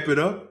gonna wrap it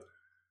up.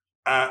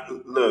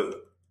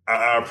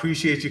 I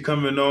appreciate you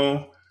coming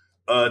on.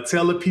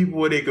 Tell the people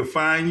where they can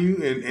find you,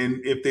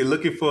 and if they're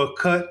looking for a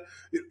cut,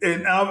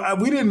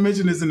 And we didn't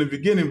mention this in the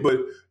beginning, but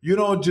you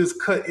don't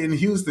just cut in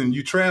Houston;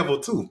 you travel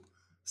too.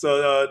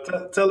 So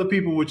tell the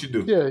people what you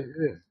do. Yeah.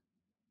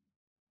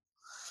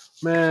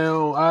 Man,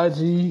 on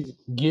IG,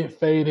 Get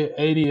Faded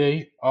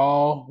 88,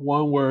 all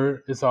one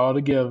word. It's all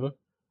together.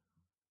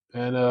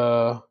 And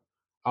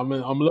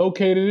I'm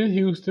located in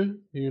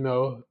Houston.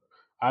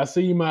 I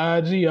see my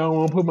IG. I don't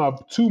want to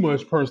put too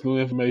much personal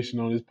information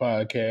on this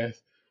podcast,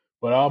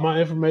 but all my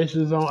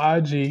information is on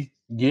IG.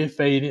 Get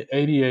Faded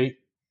 88,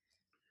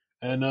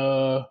 and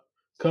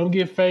come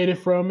get faded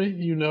from me.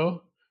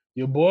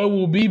 Your boy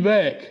will be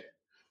back.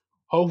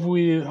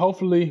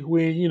 Hopefully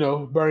we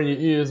burn your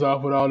ears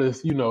off with all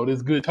this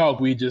this good talk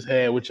we just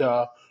had with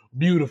y'all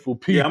beautiful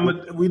people.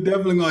 Yeah, we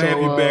definitely gonna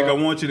have you back. I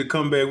want you to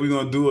come back. We're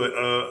gonna do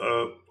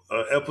a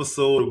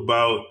episode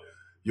about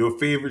your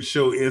favorite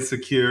show,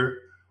 Insecure.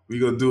 We're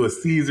gonna do a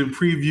season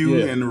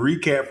preview and a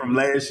recap from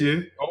last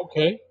year.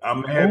 Okay.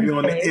 I'm gonna have you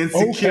on the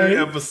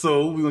Insecure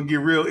episode. We're gonna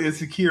get real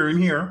insecure in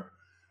here.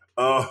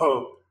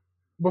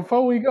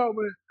 Before we go,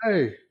 man,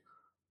 hey.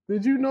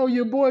 Did you know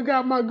your boy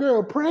got my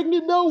girl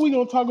pregnant, though? We're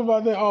going to talk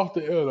about that off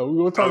the air, though. We're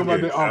going to talk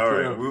about that off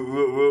the air.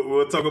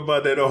 We'll talk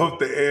about that off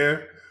the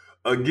air.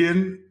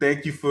 Again,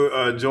 thank you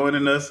for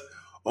joining us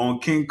on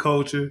King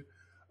Culture.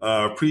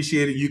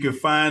 Appreciate it. You can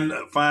find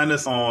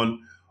us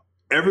on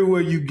everywhere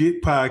you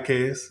get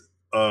podcasts,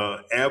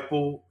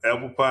 Apple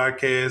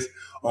Podcasts,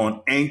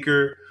 on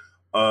Anchor.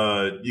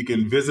 You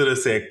can visit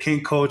us at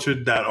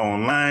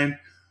kingculture.online.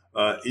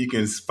 You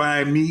can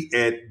find me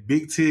at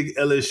Big Tig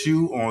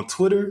LSU on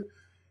Twitter.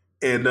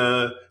 And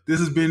this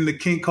has been the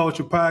King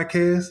Culture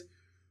Podcast.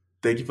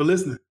 Thank you for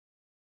listening.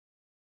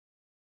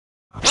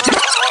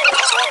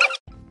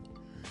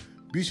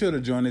 Be sure to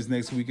join us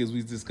next week as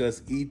we discuss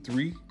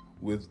E3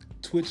 with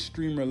Twitch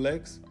streamer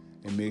Lex.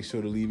 And make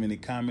sure to leave any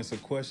comments or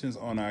questions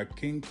on our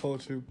King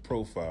Culture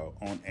profile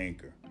on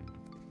Anchor.